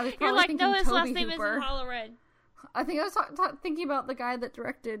 and that I was you're probably like, thinking no, his Toby last name Hooper. isn't Holland. I think I was thinking about the guy that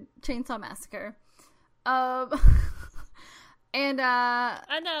directed Chainsaw Massacre. And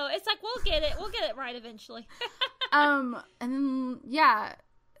I know. It's like, we'll get it right eventually. and then yeah,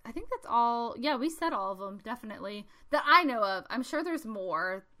 I think that's all. Yeah, we said all of them definitely that I know of. I'm sure there's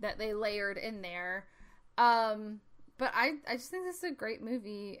more that they layered in there. But I just think this is a great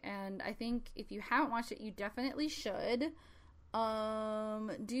movie, and I think if you haven't watched it, you definitely should.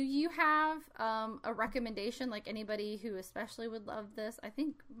 Do you have a recommendation, like anybody who especially would love this? I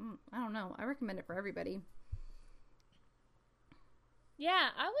think I don't know. I recommend it for everybody. Yeah,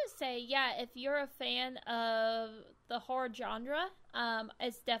 I would say, if you're a fan of the horror genre,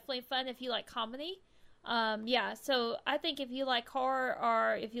 it's definitely fun if you like comedy. So I think if you like horror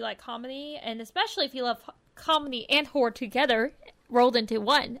or if you like comedy, and especially if you love comedy and horror together, rolled into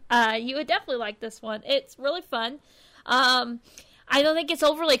one, you would definitely like this one. It's really fun. I I don't think it's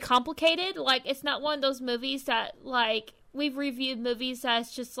overly complicated. Like, it's not one of those movies that, like, we've reviewed movies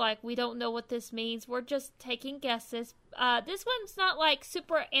that's just like, we don't know what this means. We're just taking guesses. This one's not, like,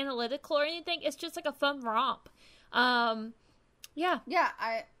 super analytical or anything. It's just, like, a fun romp. Yeah. Yeah,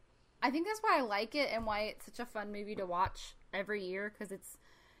 I think that's why I like it and why it's such a fun movie to watch every year, because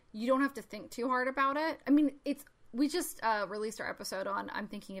you don't have to think too hard about it. I mean, we just released our episode on I'm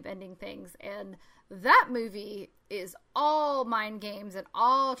Thinking of Ending Things, and that movie is all mind games and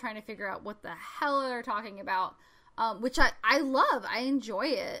all trying to figure out what the hell they're talking about, which I love. I enjoy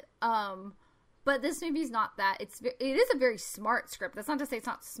it. But this movie's not that. It is a very smart script. That's not to say it's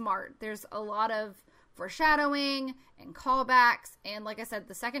not smart. There's a lot of foreshadowing and callbacks, and like I said,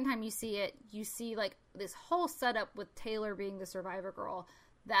 the second time you see it, you see like this whole setup with Taylor being the survivor girl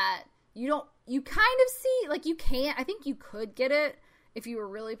that you kind of see, like, you can't, I think you could get it if you were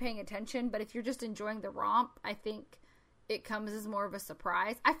really paying attention, but if you're just enjoying the romp, I think it comes as more of a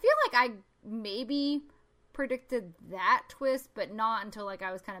surprise. I feel like I maybe predicted that twist, but not until like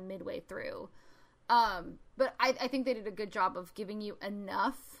I was kind of midway through. But I think they did a good job of giving you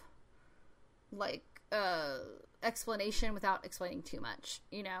enough like explanation without explaining too much,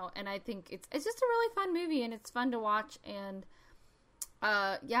 you know. And I think it's just a really fun movie, and it's fun to watch, and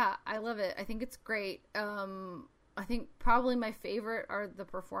yeah, I love it. I think it's great. I think probably my favorite are the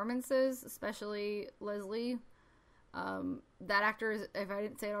performances, especially Leslie. That actor is, if I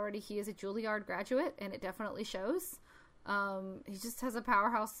didn't say it already, he is a Juilliard graduate, and it definitely shows. He just has a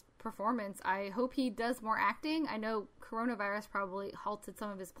powerhouse performance. I hope he does more acting. I know coronavirus probably halted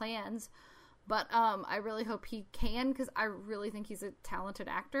some of his plans, but I really hope he can, because I really think he's a talented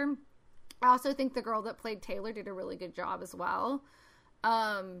actor. I also think the girl that played Taylor did a really good job as well.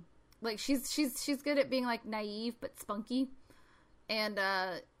 Like she's good at being like naive but spunky, and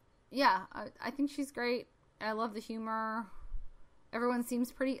yeah, I think she's great. I love the humor. Everyone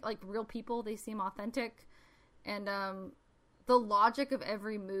seems pretty like real people. They seem authentic, and the logic of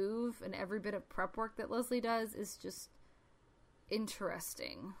every move and every bit of prep work that Leslie does is just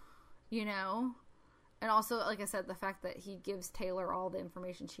interesting, you know? And also, like I said, the fact that he gives Taylor all the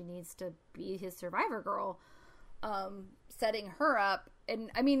information she needs to be his survivor girl, setting her up. And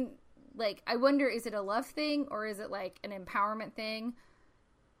I mean, like, I wonder, is it a love thing or is it like an empowerment thing?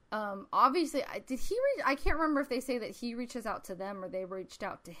 Obviously, I can't remember if they say that he reaches out to them or they reached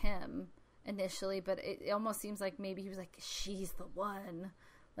out to him initially, but it almost seems like maybe he was like, she's the one,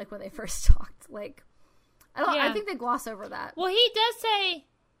 like when they first talked. Like, I think they gloss over that. Well, he does say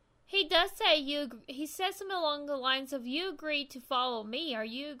he says something along the lines of, you agreed to follow me, or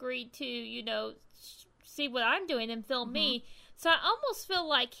you agreed to, you know, see what I'm doing and film me. So I almost feel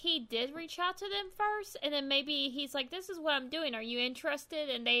like he did reach out to them first, and then maybe he's like, this is what I'm doing, are you interested?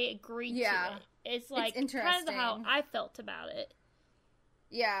 And they agreed to it. It's like kind of how I felt about it.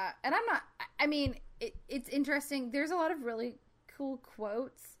 Yeah, and it's interesting. There's a lot of really cool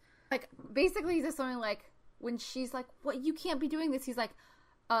quotes. Like, basically he's just something like, when she's like, what, you can't be doing this, he's like,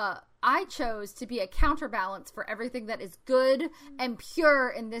 I chose to be a counterbalance for everything that is good and pure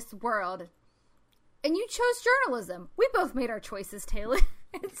in this world. And you chose journalism. We both made our choices, Taylor.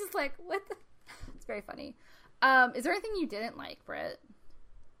 It's just like, what the... It's very funny. Is there anything you didn't like, Britt?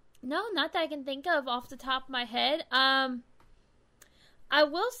 No, not that I can think of off the top of my head. I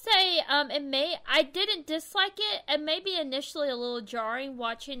will say, I didn't dislike it. It may be initially a little jarring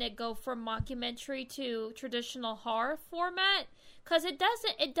watching it go from mockumentary to traditional horror format, because it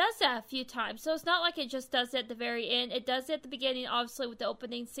does that a few times. So it's not like it just does it at the very end. It does it at the beginning, obviously, with the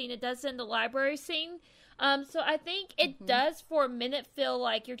opening scene. It does it in the library scene. So I think it does for a minute feel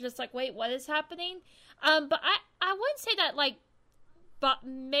like you're just like, wait, what is happening? But I wouldn't say that, like, but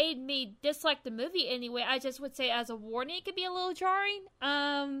made me dislike the movie anyway. I just would say as a warning, it could be a little jarring.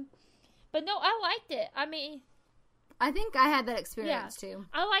 But no, I liked it. I mean, I think I had that experience too.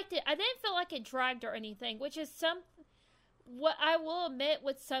 I liked it. I didn't feel like it dragged or anything, which is what I will admit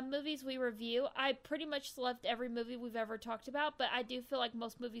with some movies we review, I pretty much loved every movie we've ever talked about, but I do feel like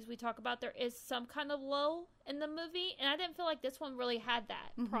most movies we talk about, there is some kind of lull in the movie, and I didn't feel like this one really had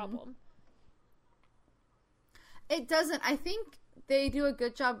that problem. It doesn't. I think they do a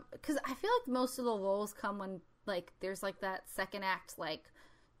good job, because I feel like most of the lulls come when, like, there's, like, that second act, like,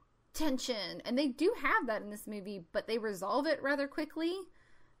 tension, and they do have that in this movie, but they resolve it rather quickly,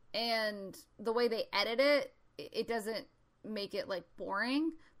 and the way they edit it, it doesn't make it, like,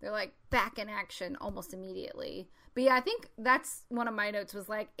 boring. They're, like, back in action almost immediately. But yeah, I think that's one of my notes was,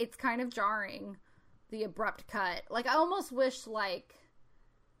 like, it's kind of jarring, the abrupt cut. Like, I almost wish, like,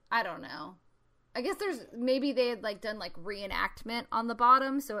 I don't know, I guess maybe they had like done like reenactment on the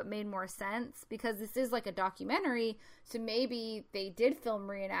bottom, so it made more sense because this is like a documentary, so maybe they did film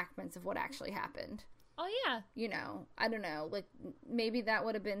reenactments of what actually happened. Oh yeah. You know, I don't know, like maybe that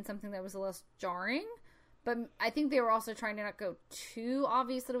would have been something that was a less jarring, but I think they were also trying to not go too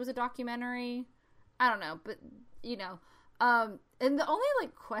obvious that it was a documentary. I don't know, but you know, and the only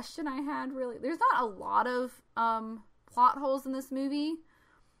like question I had really, there's not a lot of plot holes in this movie.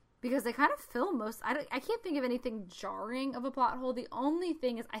 Because they kind of film I can't think of anything jarring of a plot hole. The only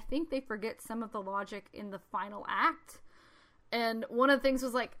thing is I think they forget some of the logic in the final act. And one of the things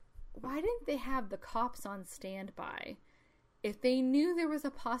was like, why didn't they have the cops on standby? If they knew there was a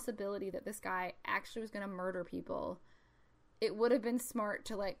possibility that this guy actually was going to murder people, it would have been smart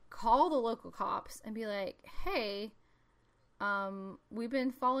to like call the local cops and be like, hey, we've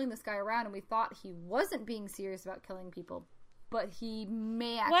been following this guy around and we thought he wasn't being serious about killing people, but he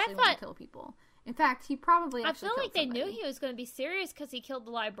may actually want to kill people. In fact, he probably actually I feel like they somebody. knew he was going to be serious because he killed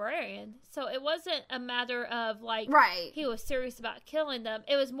the librarian. So it wasn't a matter of, like, right. he was serious about killing them.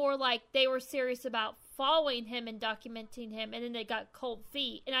 It was more like they were serious about following him and documenting him, and then they got cold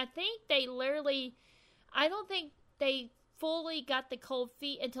feet. And I think they literally... I don't think they fully got the cold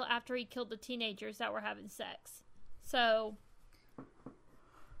feet until after he killed the teenagers that were having sex. So...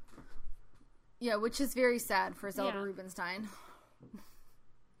 Yeah, which is very sad for Zelda Rubinstein.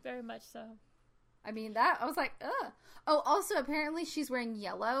 Very much so. I mean, I was like, ugh. Oh, also, apparently she's wearing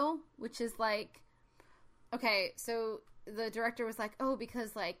yellow, which is like, okay, so the director was like, oh,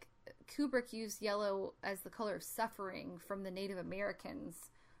 because like Kubrick used yellow as the color of suffering from the Native Americans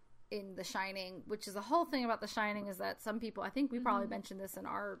in The Shining, which is the whole thing about The Shining is that some people, I think we probably mentioned this in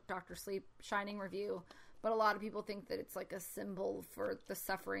our Dr. Sleep Shining review, but a lot of people think that it's like a symbol for the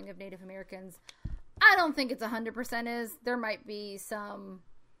suffering of Native Americans. I don't think it's 100% is. There might be some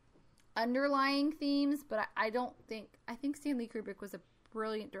underlying themes, but I think Stanley Kubrick was a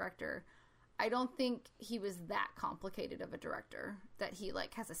brilliant director. I don't think he was that complicated of a director that he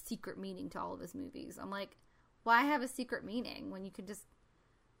like has a secret meaning to all of his movies. I'm like, why have a secret meaning when you could just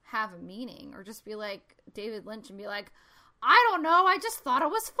have a meaning, or just be like David Lynch and be like, I don't know, I just thought it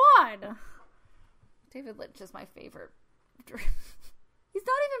was fun. David Lynch is my favorite. He's not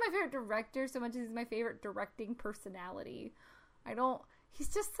even my favorite director so much as he's my favorite directing personality.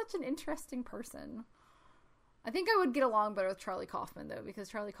 He's just such an interesting person. I think I would get along better with Charlie Kaufman though, because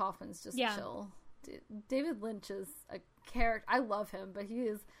Charlie Kaufman's just chill. David Lynch is a character. I love him, but he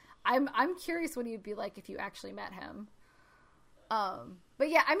is. I'm curious what he'd be like if you actually met him. But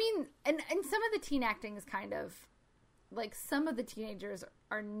yeah, I mean, and some of the teen acting is kind of like some of the teenagers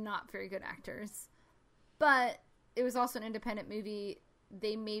are not very good actors. But it was also an independent movie.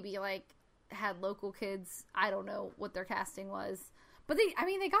 They maybe, like, had local kids. I don't know what their casting was. But they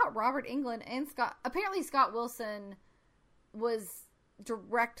got Robert Englund and Scott... Apparently Scott Wilson was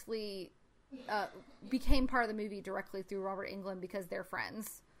directly... became part of the movie directly through Robert Englund because they're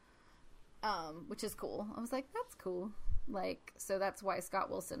friends. Which is cool. I was like, that's cool. Like, so that's why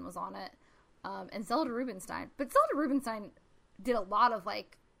Scott Wilson was on it. And Zelda Rubinstein. But Zelda Rubinstein did a lot of,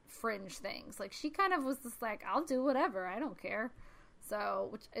 like, fringe things. Like, she kind of was just like, I'll do whatever, I don't care. So,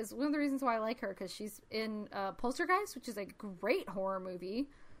 which is one of the reasons why I like her, because she's in Poltergeist, which is a great horror movie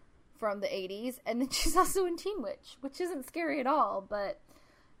from the 80s, and then she's also in Teen Witch, which isn't scary at all, but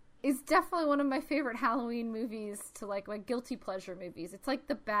is definitely one of my favorite Halloween movies to like guilty pleasure movies. It's like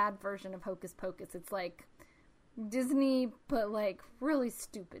the bad version of Hocus Pocus. It's like Disney, but like really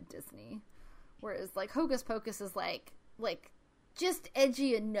stupid Disney. Whereas like Hocus Pocus is like just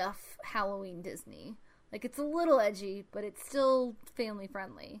edgy enough Halloween Disney. Like, it's a little edgy, but it's still family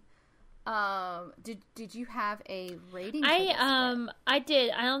friendly. Did you have a rating? I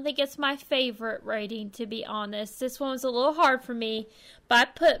did. I don't think it's my favorite rating, to be honest. This one was a little hard for me, but I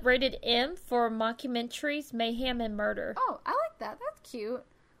put rated M for mockumentaries, mayhem, and murder. Oh, I like that. That's cute.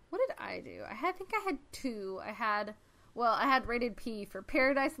 What did I do? I think I had 2. I had rated P for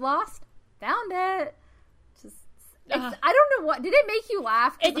Paradise Lost. Found it. I don't know what. Did it make you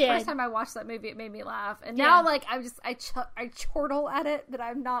laugh? It did. The first time I watched that movie, it made me laugh. And now, like, I chortle at it, but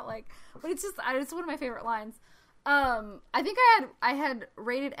I'm not like. But it's one of my favorite lines. I think I had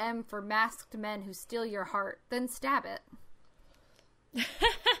rated M for masked men who steal your heart, then stab it.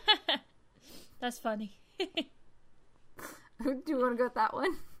 That's funny. Do you want to go with that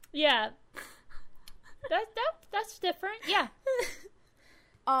one? Yeah. That's different. Yeah.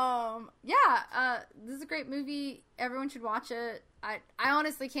 This is a great movie. Everyone should watch it. I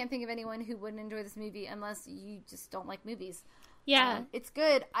honestly can't think of anyone who wouldn't enjoy this movie unless you just don't like movies. Yeah. It's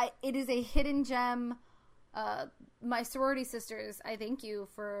good. It is a hidden gem My sorority sisters, I thank you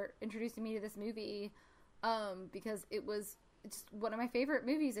for introducing me to this movie, because it was just one of my favorite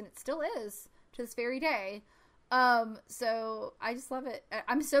movies, and it still is to this very day. So I just love it.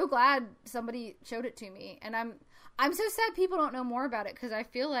 I'm so glad somebody showed it to me, and I'm so sad people don't know more about it, because I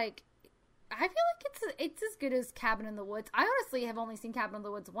feel like it's as good as Cabin in the Woods. I honestly have only seen Cabin in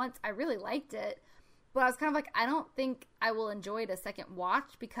the Woods once. I really liked it, but I was kind of like, I don't think I will enjoy it a second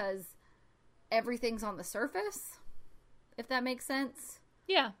watch because everything's on the surface, if that makes sense.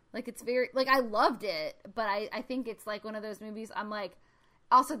 Yeah. Like, it's very, like, I loved it, but I think it's like one of those movies I'm like,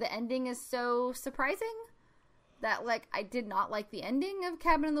 also the ending is so surprising that, like, I did not like the ending of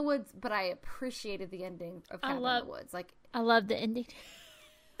Cabin in the Woods, but I appreciated the ending of Cabin in the Woods. Like, I love the ending.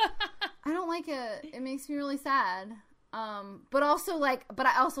 I don't like it. It makes me really sad. But also, like,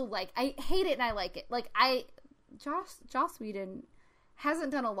 I hate it and I like it. Like, Joss Whedon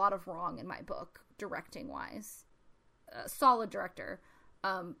hasn't done a lot of wrong in my book, directing wise. Solid director.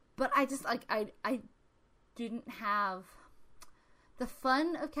 But I just, like, I didn't have the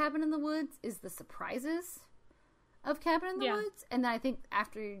fun of Cabin in the Woods is the surprises of Cabin in the Woods, and then I think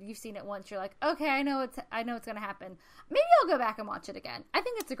after you've seen it once, you're like, okay, I know it's gonna happen. Maybe I'll go back and watch it again. I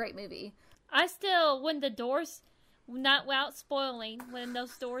think it's a great movie. I still, when the doors, not without spoiling, when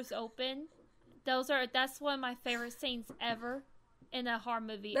those doors open, that's one of my favorite scenes ever in a horror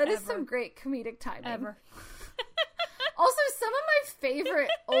movie. That is some great comedic timing. Ever. Also, some of my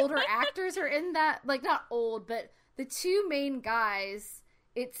favorite older actors are in that. Like, not old, but the two main guys.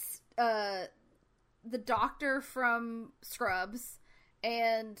 It's the doctor from Scrubs,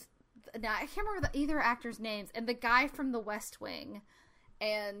 and now I can't remember either actor's names, and the guy from The West Wing,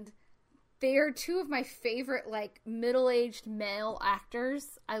 and they are two of my favorite, like, middle-aged male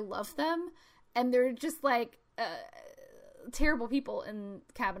actors. I love them, and they're just, like, terrible people in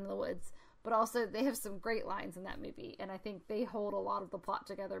Cabin in the Woods, but also they have some great lines in that movie, and I think they hold a lot of the plot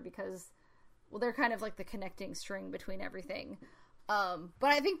together because, well, they're kind of like the connecting string between everything.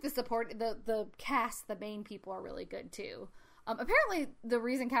 But I think the cast, the main people are really good too. Apparently the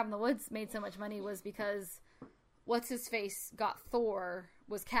reason Cabin in the Woods made so much money was because What's-His-Face got Thor,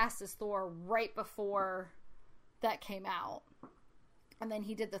 was cast as Thor right before that came out. And then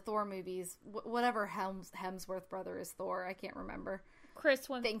he did the Thor movies, whatever Hemsworth brother is Thor, I can't remember.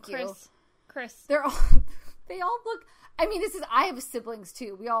 Thank you. Chris. They all look, I mean, I have siblings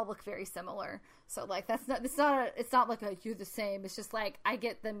too. We all look very similar. So, like, it's not like you're the same. It's just like, I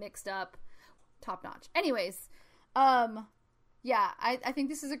get them mixed up. Top notch. Anyways, yeah, I think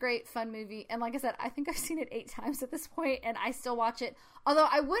this is a great, fun movie. And like I said, I think I've seen it 8 times at this point, and I still watch it. Although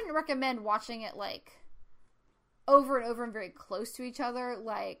I wouldn't recommend watching it, like, over and over and very close to each other.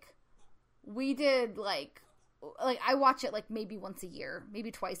 Like, we did, like I watch it, like, maybe once a year,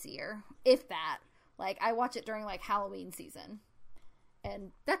 maybe twice a year, if that. Like, I watch it during, like, Halloween season.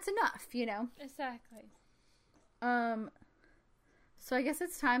 And that's enough, you know? Exactly. So I guess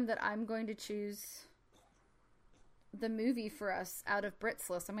it's time that I'm going to choose the movie for us out of Brit's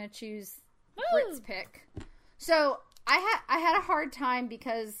list. I'm going to choose Brit's pick. So I had a hard time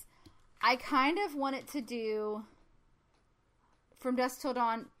because I kind of wanted to do From Dusk Till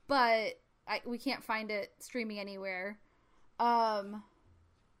Dawn, but we can't find it streaming anywhere. And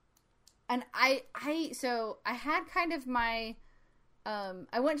I had kind of my,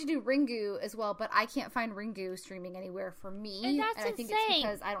 I went to do Ringu as well, but I can't find Ringu streaming anywhere for me. And that's I think insane. it's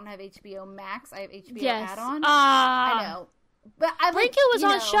because I don't have HBO Max. I have HBO Yes. add-on. I know. But Ringu was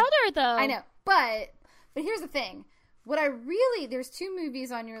on Shudder, though. I know. But here's the thing. There's 2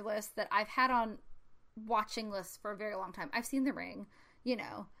 movies on your list that I've had on watching lists for a very long time. I've seen The Ring, you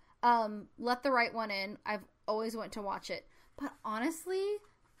know. Let the Right One In. I've always wanted to watch it. But honestly,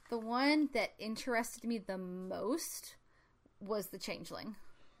 the one that interested me the most was The Changeling.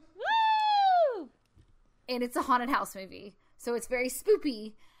 Woo! And it's a haunted house movie. So it's very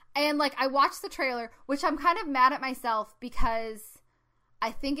spoopy. And, like, I watched the trailer, which I'm kind of mad at myself because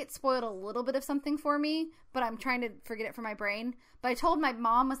I think it spoiled a little bit of something for me, but I'm trying to forget it from my brain. But I told my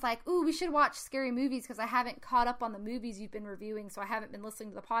mom, was like, ooh, we should watch scary movies because I haven't caught up on the movies you've been reviewing, so I haven't been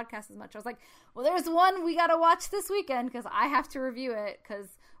listening to the podcast as much. I was like, well, there's one we got to watch this weekend because I have to review it because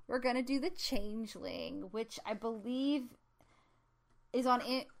we're going to do The Changeling, which I believe is on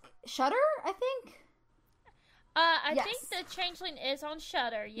Shudder, I think. I think The Changeling is on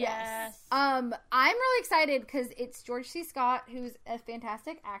Shudder. Yes. I'm really excited because it's George C. Scott, who's a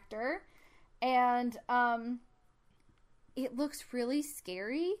fantastic actor, and it looks really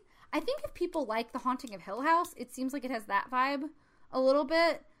scary. I think if people like The Haunting of Hill House, it seems like it has that vibe a little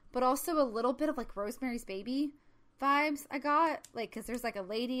bit, but also a little bit of, like, Rosemary's Baby vibes I got, like, because there's like a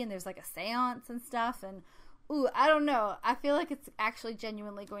lady and there's like a seance and stuff, and ooh, I don't know, I feel like it's actually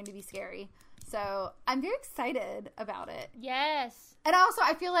genuinely going to be scary, so I'm very excited about it. Yes. And also,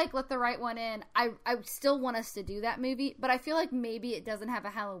 I feel like Let the Right One In, I still want us to do that movie, but I feel like maybe it doesn't have a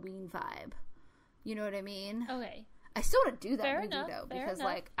Halloween vibe. You know what I mean? Okay. I still want to do that Fair movie, enough, though, fair because,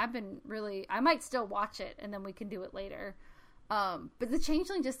 enough. like, I've been really... I might still watch it, and then we can do it later. But The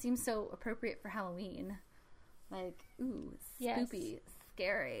Changeling just seems so appropriate for Halloween. Like, ooh, spoopy,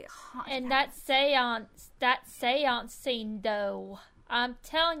 scary, haunted And house. that seance scene, though, I'm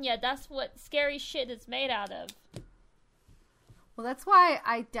telling you, that's what scary shit is made out of. Well, that's why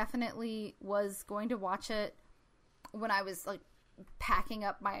I definitely was going to watch it when I was, like, packing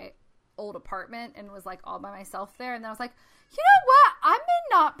up my old apartment and was, like, all by myself there. And then I was like, you know what? I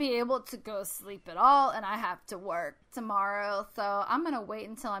may not be able to go sleep at all, and I have to work tomorrow. So I'm going to wait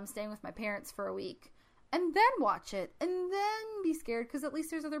until I'm staying with my parents for a week and then watch it and then be scared because at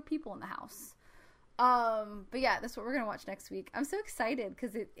least there's other people in the house. But yeah, that's what we're going to watch next week. I'm so excited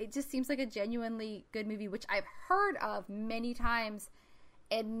because it just seems like a genuinely good movie, which I've heard of many times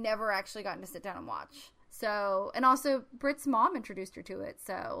and never actually gotten to sit down and watch. So, and also Britt's mom introduced her to it.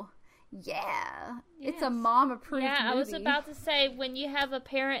 So yeah, it's a mom approved movie. I was about to say, when you have a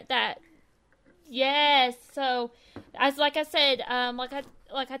parent that, yes, so as like I said,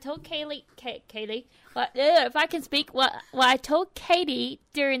 like I told Kaylee, if I can speak, what I told Katie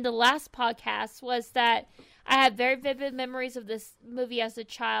during the last podcast was that I had very vivid memories of this movie as a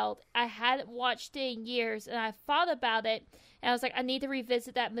child. I hadn't watched it in years, and I thought about it, and I was like, I need to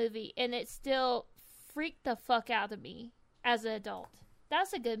revisit that movie, and it still freaked the fuck out of me as an adult.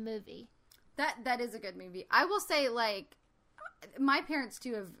 That's a good movie. That is a good movie. I will say, like, my parents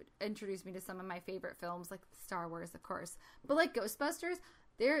too have introduced me to some of my favorite films, like Star Wars, of course, but like Ghostbusters.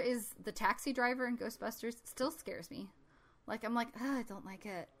 There is the taxi driver in Ghostbusters still scares me. Like, I'm like, I don't like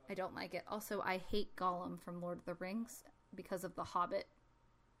it. I don't like it. Also, I hate Gollum from Lord of the Rings because of the Hobbit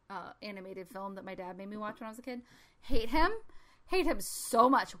animated film that my dad made me watch when I was a kid. Hate him so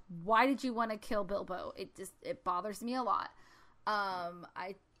much. Why did you want to kill Bilbo? It bothers me a lot.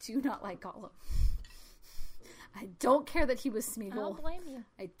 I do not like Gollum. I don't care that he was Smeagol. I don't blame you.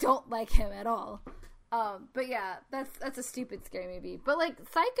 I don't like him at all. But yeah, that's a stupid scary movie. But like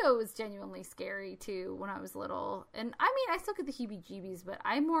Psycho was genuinely scary too when I was little. And I mean, I still get the heebie-jeebies, but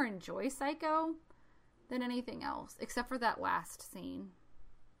I more enjoy Psycho than anything else, except for that last scene.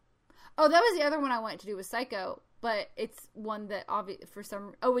 Oh, that was the other one I wanted to do was Psycho, but it's one that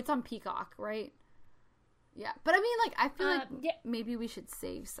it's on Peacock, right? Yeah, but I mean, like, I feel like maybe we should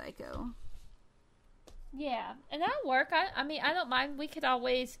save Psycho. Yeah, and that'll work. I mean, I don't mind. We could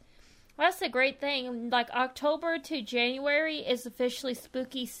always... Well, that's the great thing. Like, October to January is officially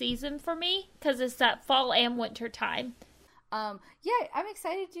spooky season for me, because it's that fall and winter time. Yeah, I'm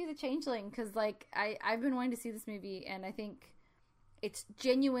excited to do The Changeling, because, like, I've been wanting to see this movie, and I think it's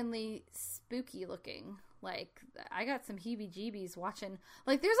genuinely spooky looking. Like, I got some heebie-jeebies watching.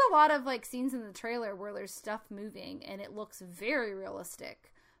 Like, there's a lot of, like, scenes in the trailer where there's stuff moving, and it looks very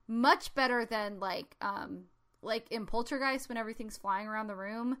realistic. Much better than, like in Poltergeist when everything's flying around the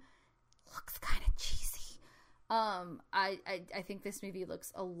room. Looks kind of cheesy. I think this movie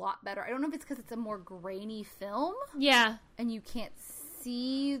looks a lot better. I don't know if it's because it's a more grainy film. Yeah. And you can't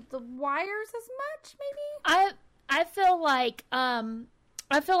see the wires as much, maybe? I feel like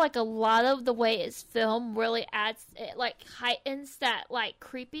a lot of the way it's filmed really adds, it like heightens that like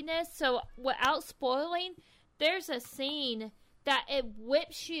creepiness. So without spoiling, there's a scene that it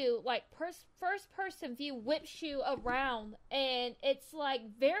whips you, like first person view whips you around, and it's like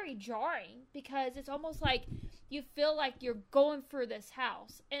very jarring because it's almost like you feel like you're going through this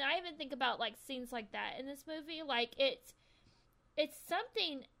house. And I even think about like scenes like that in this movie. Like it's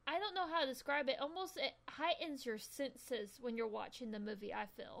something, I don't know how to describe it. Almost it heightens your senses when you're watching the movie, I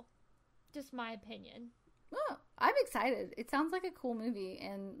feel. Just my opinion. Oh, I'm excited. It sounds like a cool movie,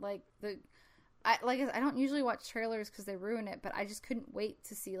 and like I don't usually watch trailers because they ruin it, but I just couldn't wait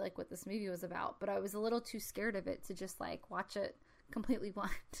to see like what this movie was about. But I was a little too scared of it to just like watch it completely blind.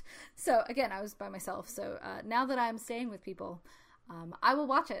 So again, I was by myself. So now that I'm staying with people, I will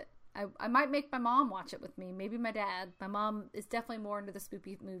watch it. I might make my mom watch it with me. Maybe my dad. My mom is definitely more into the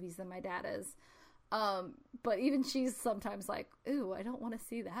spooky movies than my dad is. But even she's sometimes like, ooh, I don't want to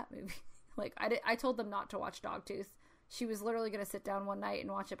see that movie. Like I told them not to watch Dogtooth. She was literally going to sit down one night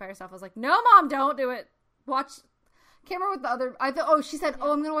and watch it by herself. I was like, no, Mom, don't do it. Can't remember what the other, she said,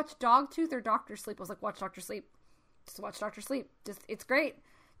 I'm going to watch Dogtooth or Doctor Sleep. I was like, watch Doctor Sleep. Just watch Doctor Sleep. It's great.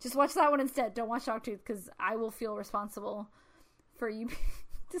 Just watch that one instead. Don't watch Dogtooth because I will feel responsible for you being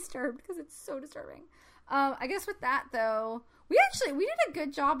disturbed because it's so disturbing. I guess with that, though, we did a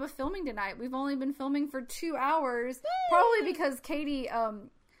good job of filming tonight. We've only been filming for 2 hours, probably because Katie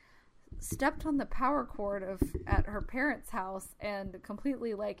stepped on the power cord at her parents' house and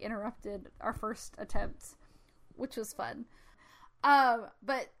completely interrupted our first attempt, which was fun.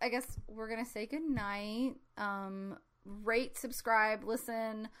 But I guess we're gonna say good night. Rate, subscribe,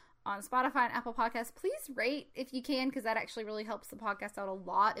 listen on Spotify and Apple Podcasts. Please rate if you can, because that actually really helps the podcast out a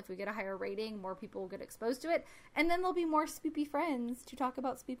lot. If we get a higher rating, more people will get exposed to it, and then there'll be more spoopy friends to talk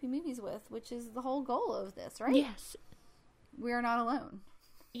about spoopy movies with, which is the whole goal of this, right? Yes. We are not alone.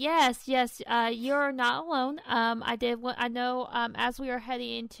 Yes, you're not alone. I know, as we are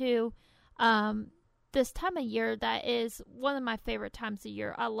heading into, this time of year, that is one of my favorite times of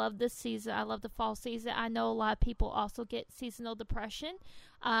year. I love this season. I love the fall season. I know a lot of people also get seasonal depression.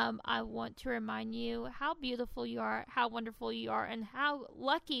 I want to remind you how beautiful you are, how wonderful you are, and how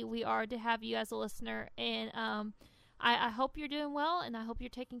lucky we are to have you as a listener. And I hope you're doing well, and I hope you're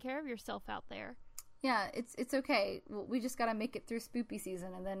taking care of yourself out there. Yeah, it's okay. We just got to make it through spoopy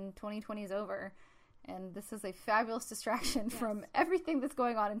season, and then 2020 is over. And this is a fabulous distraction from everything that's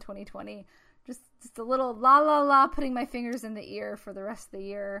going on in 2020. Just a little la la la, putting my fingers in the ear for the rest of the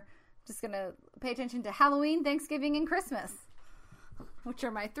year. Just gonna pay attention to Halloween, Thanksgiving, and Christmas, which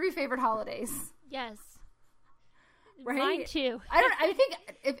are my 3 favorite holidays. Yes, right. Mine too. I think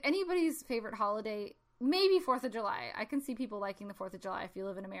if anybody's favorite holiday, maybe 4th of July. I can see people liking the 4th of July if you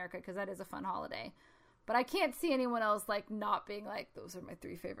live in America, because that is a fun holiday. But I can't see anyone else not being those are my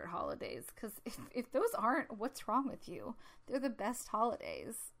 3 favorite holidays. Because if those aren't, what's wrong with you? They're the best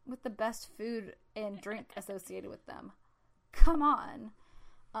holidays with the best food and drink associated with them. Come on.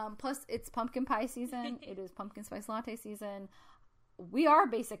 Plus, it's pumpkin pie season. It is pumpkin spice latte season. We are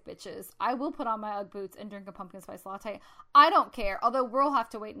basic bitches. I will put on my Ugg boots and drink a pumpkin spice latte. I don't care. Although we'll have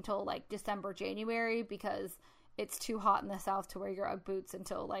to wait until December, January, because it's too hot in the South to wear your Ugg boots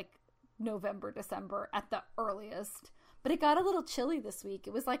until November, December at the earliest. But it got a little chilly this week.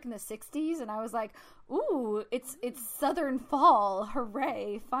 It was in the 60s, and I was like, ooh, it's southern fall.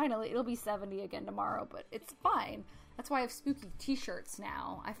 Hooray. Finally. It'll be 70 again tomorrow, but it's fine. That's why I have spooky t-shirts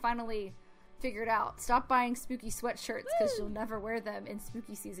now. I finally figured out. Stop buying spooky sweatshirts, because you'll never wear them in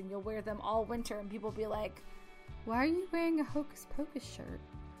spooky season. You'll wear them all winter, and people will be like, why are you wearing a Hocus Pocus shirt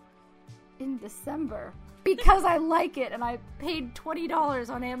in December? Because I like it, and I paid $20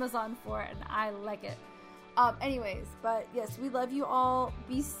 on Amazon for it, and I like it. Anyways, but yes, we love you all.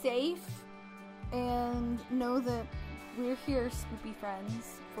 Be safe, and know that we're here, spoopy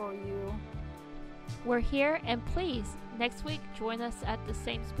friends, for you. We're here, and please, next week, join us at the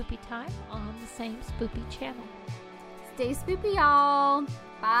same spoopy time on the same spoopy channel. Stay spoopy, y'all.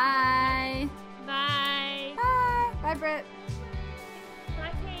 Bye. Bye. Bye. Bye, Britt.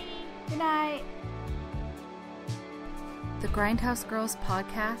 Bye, Katie. Good night. The Grindhouse Girls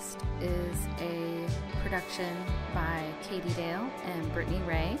podcast is a production by Katie Dale and Brittany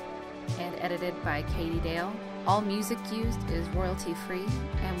Ray, and edited by Katie Dale. All music used is royalty free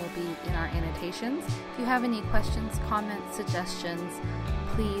and will be in our annotations. If you have any questions, comments, suggestions,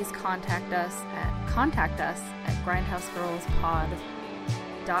 please contact us at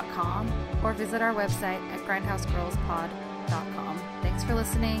grindhousegirlspod.com or visit our website at grindhousegirlspod.com. Thanks for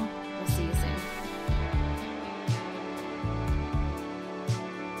listening. We'll see you soon.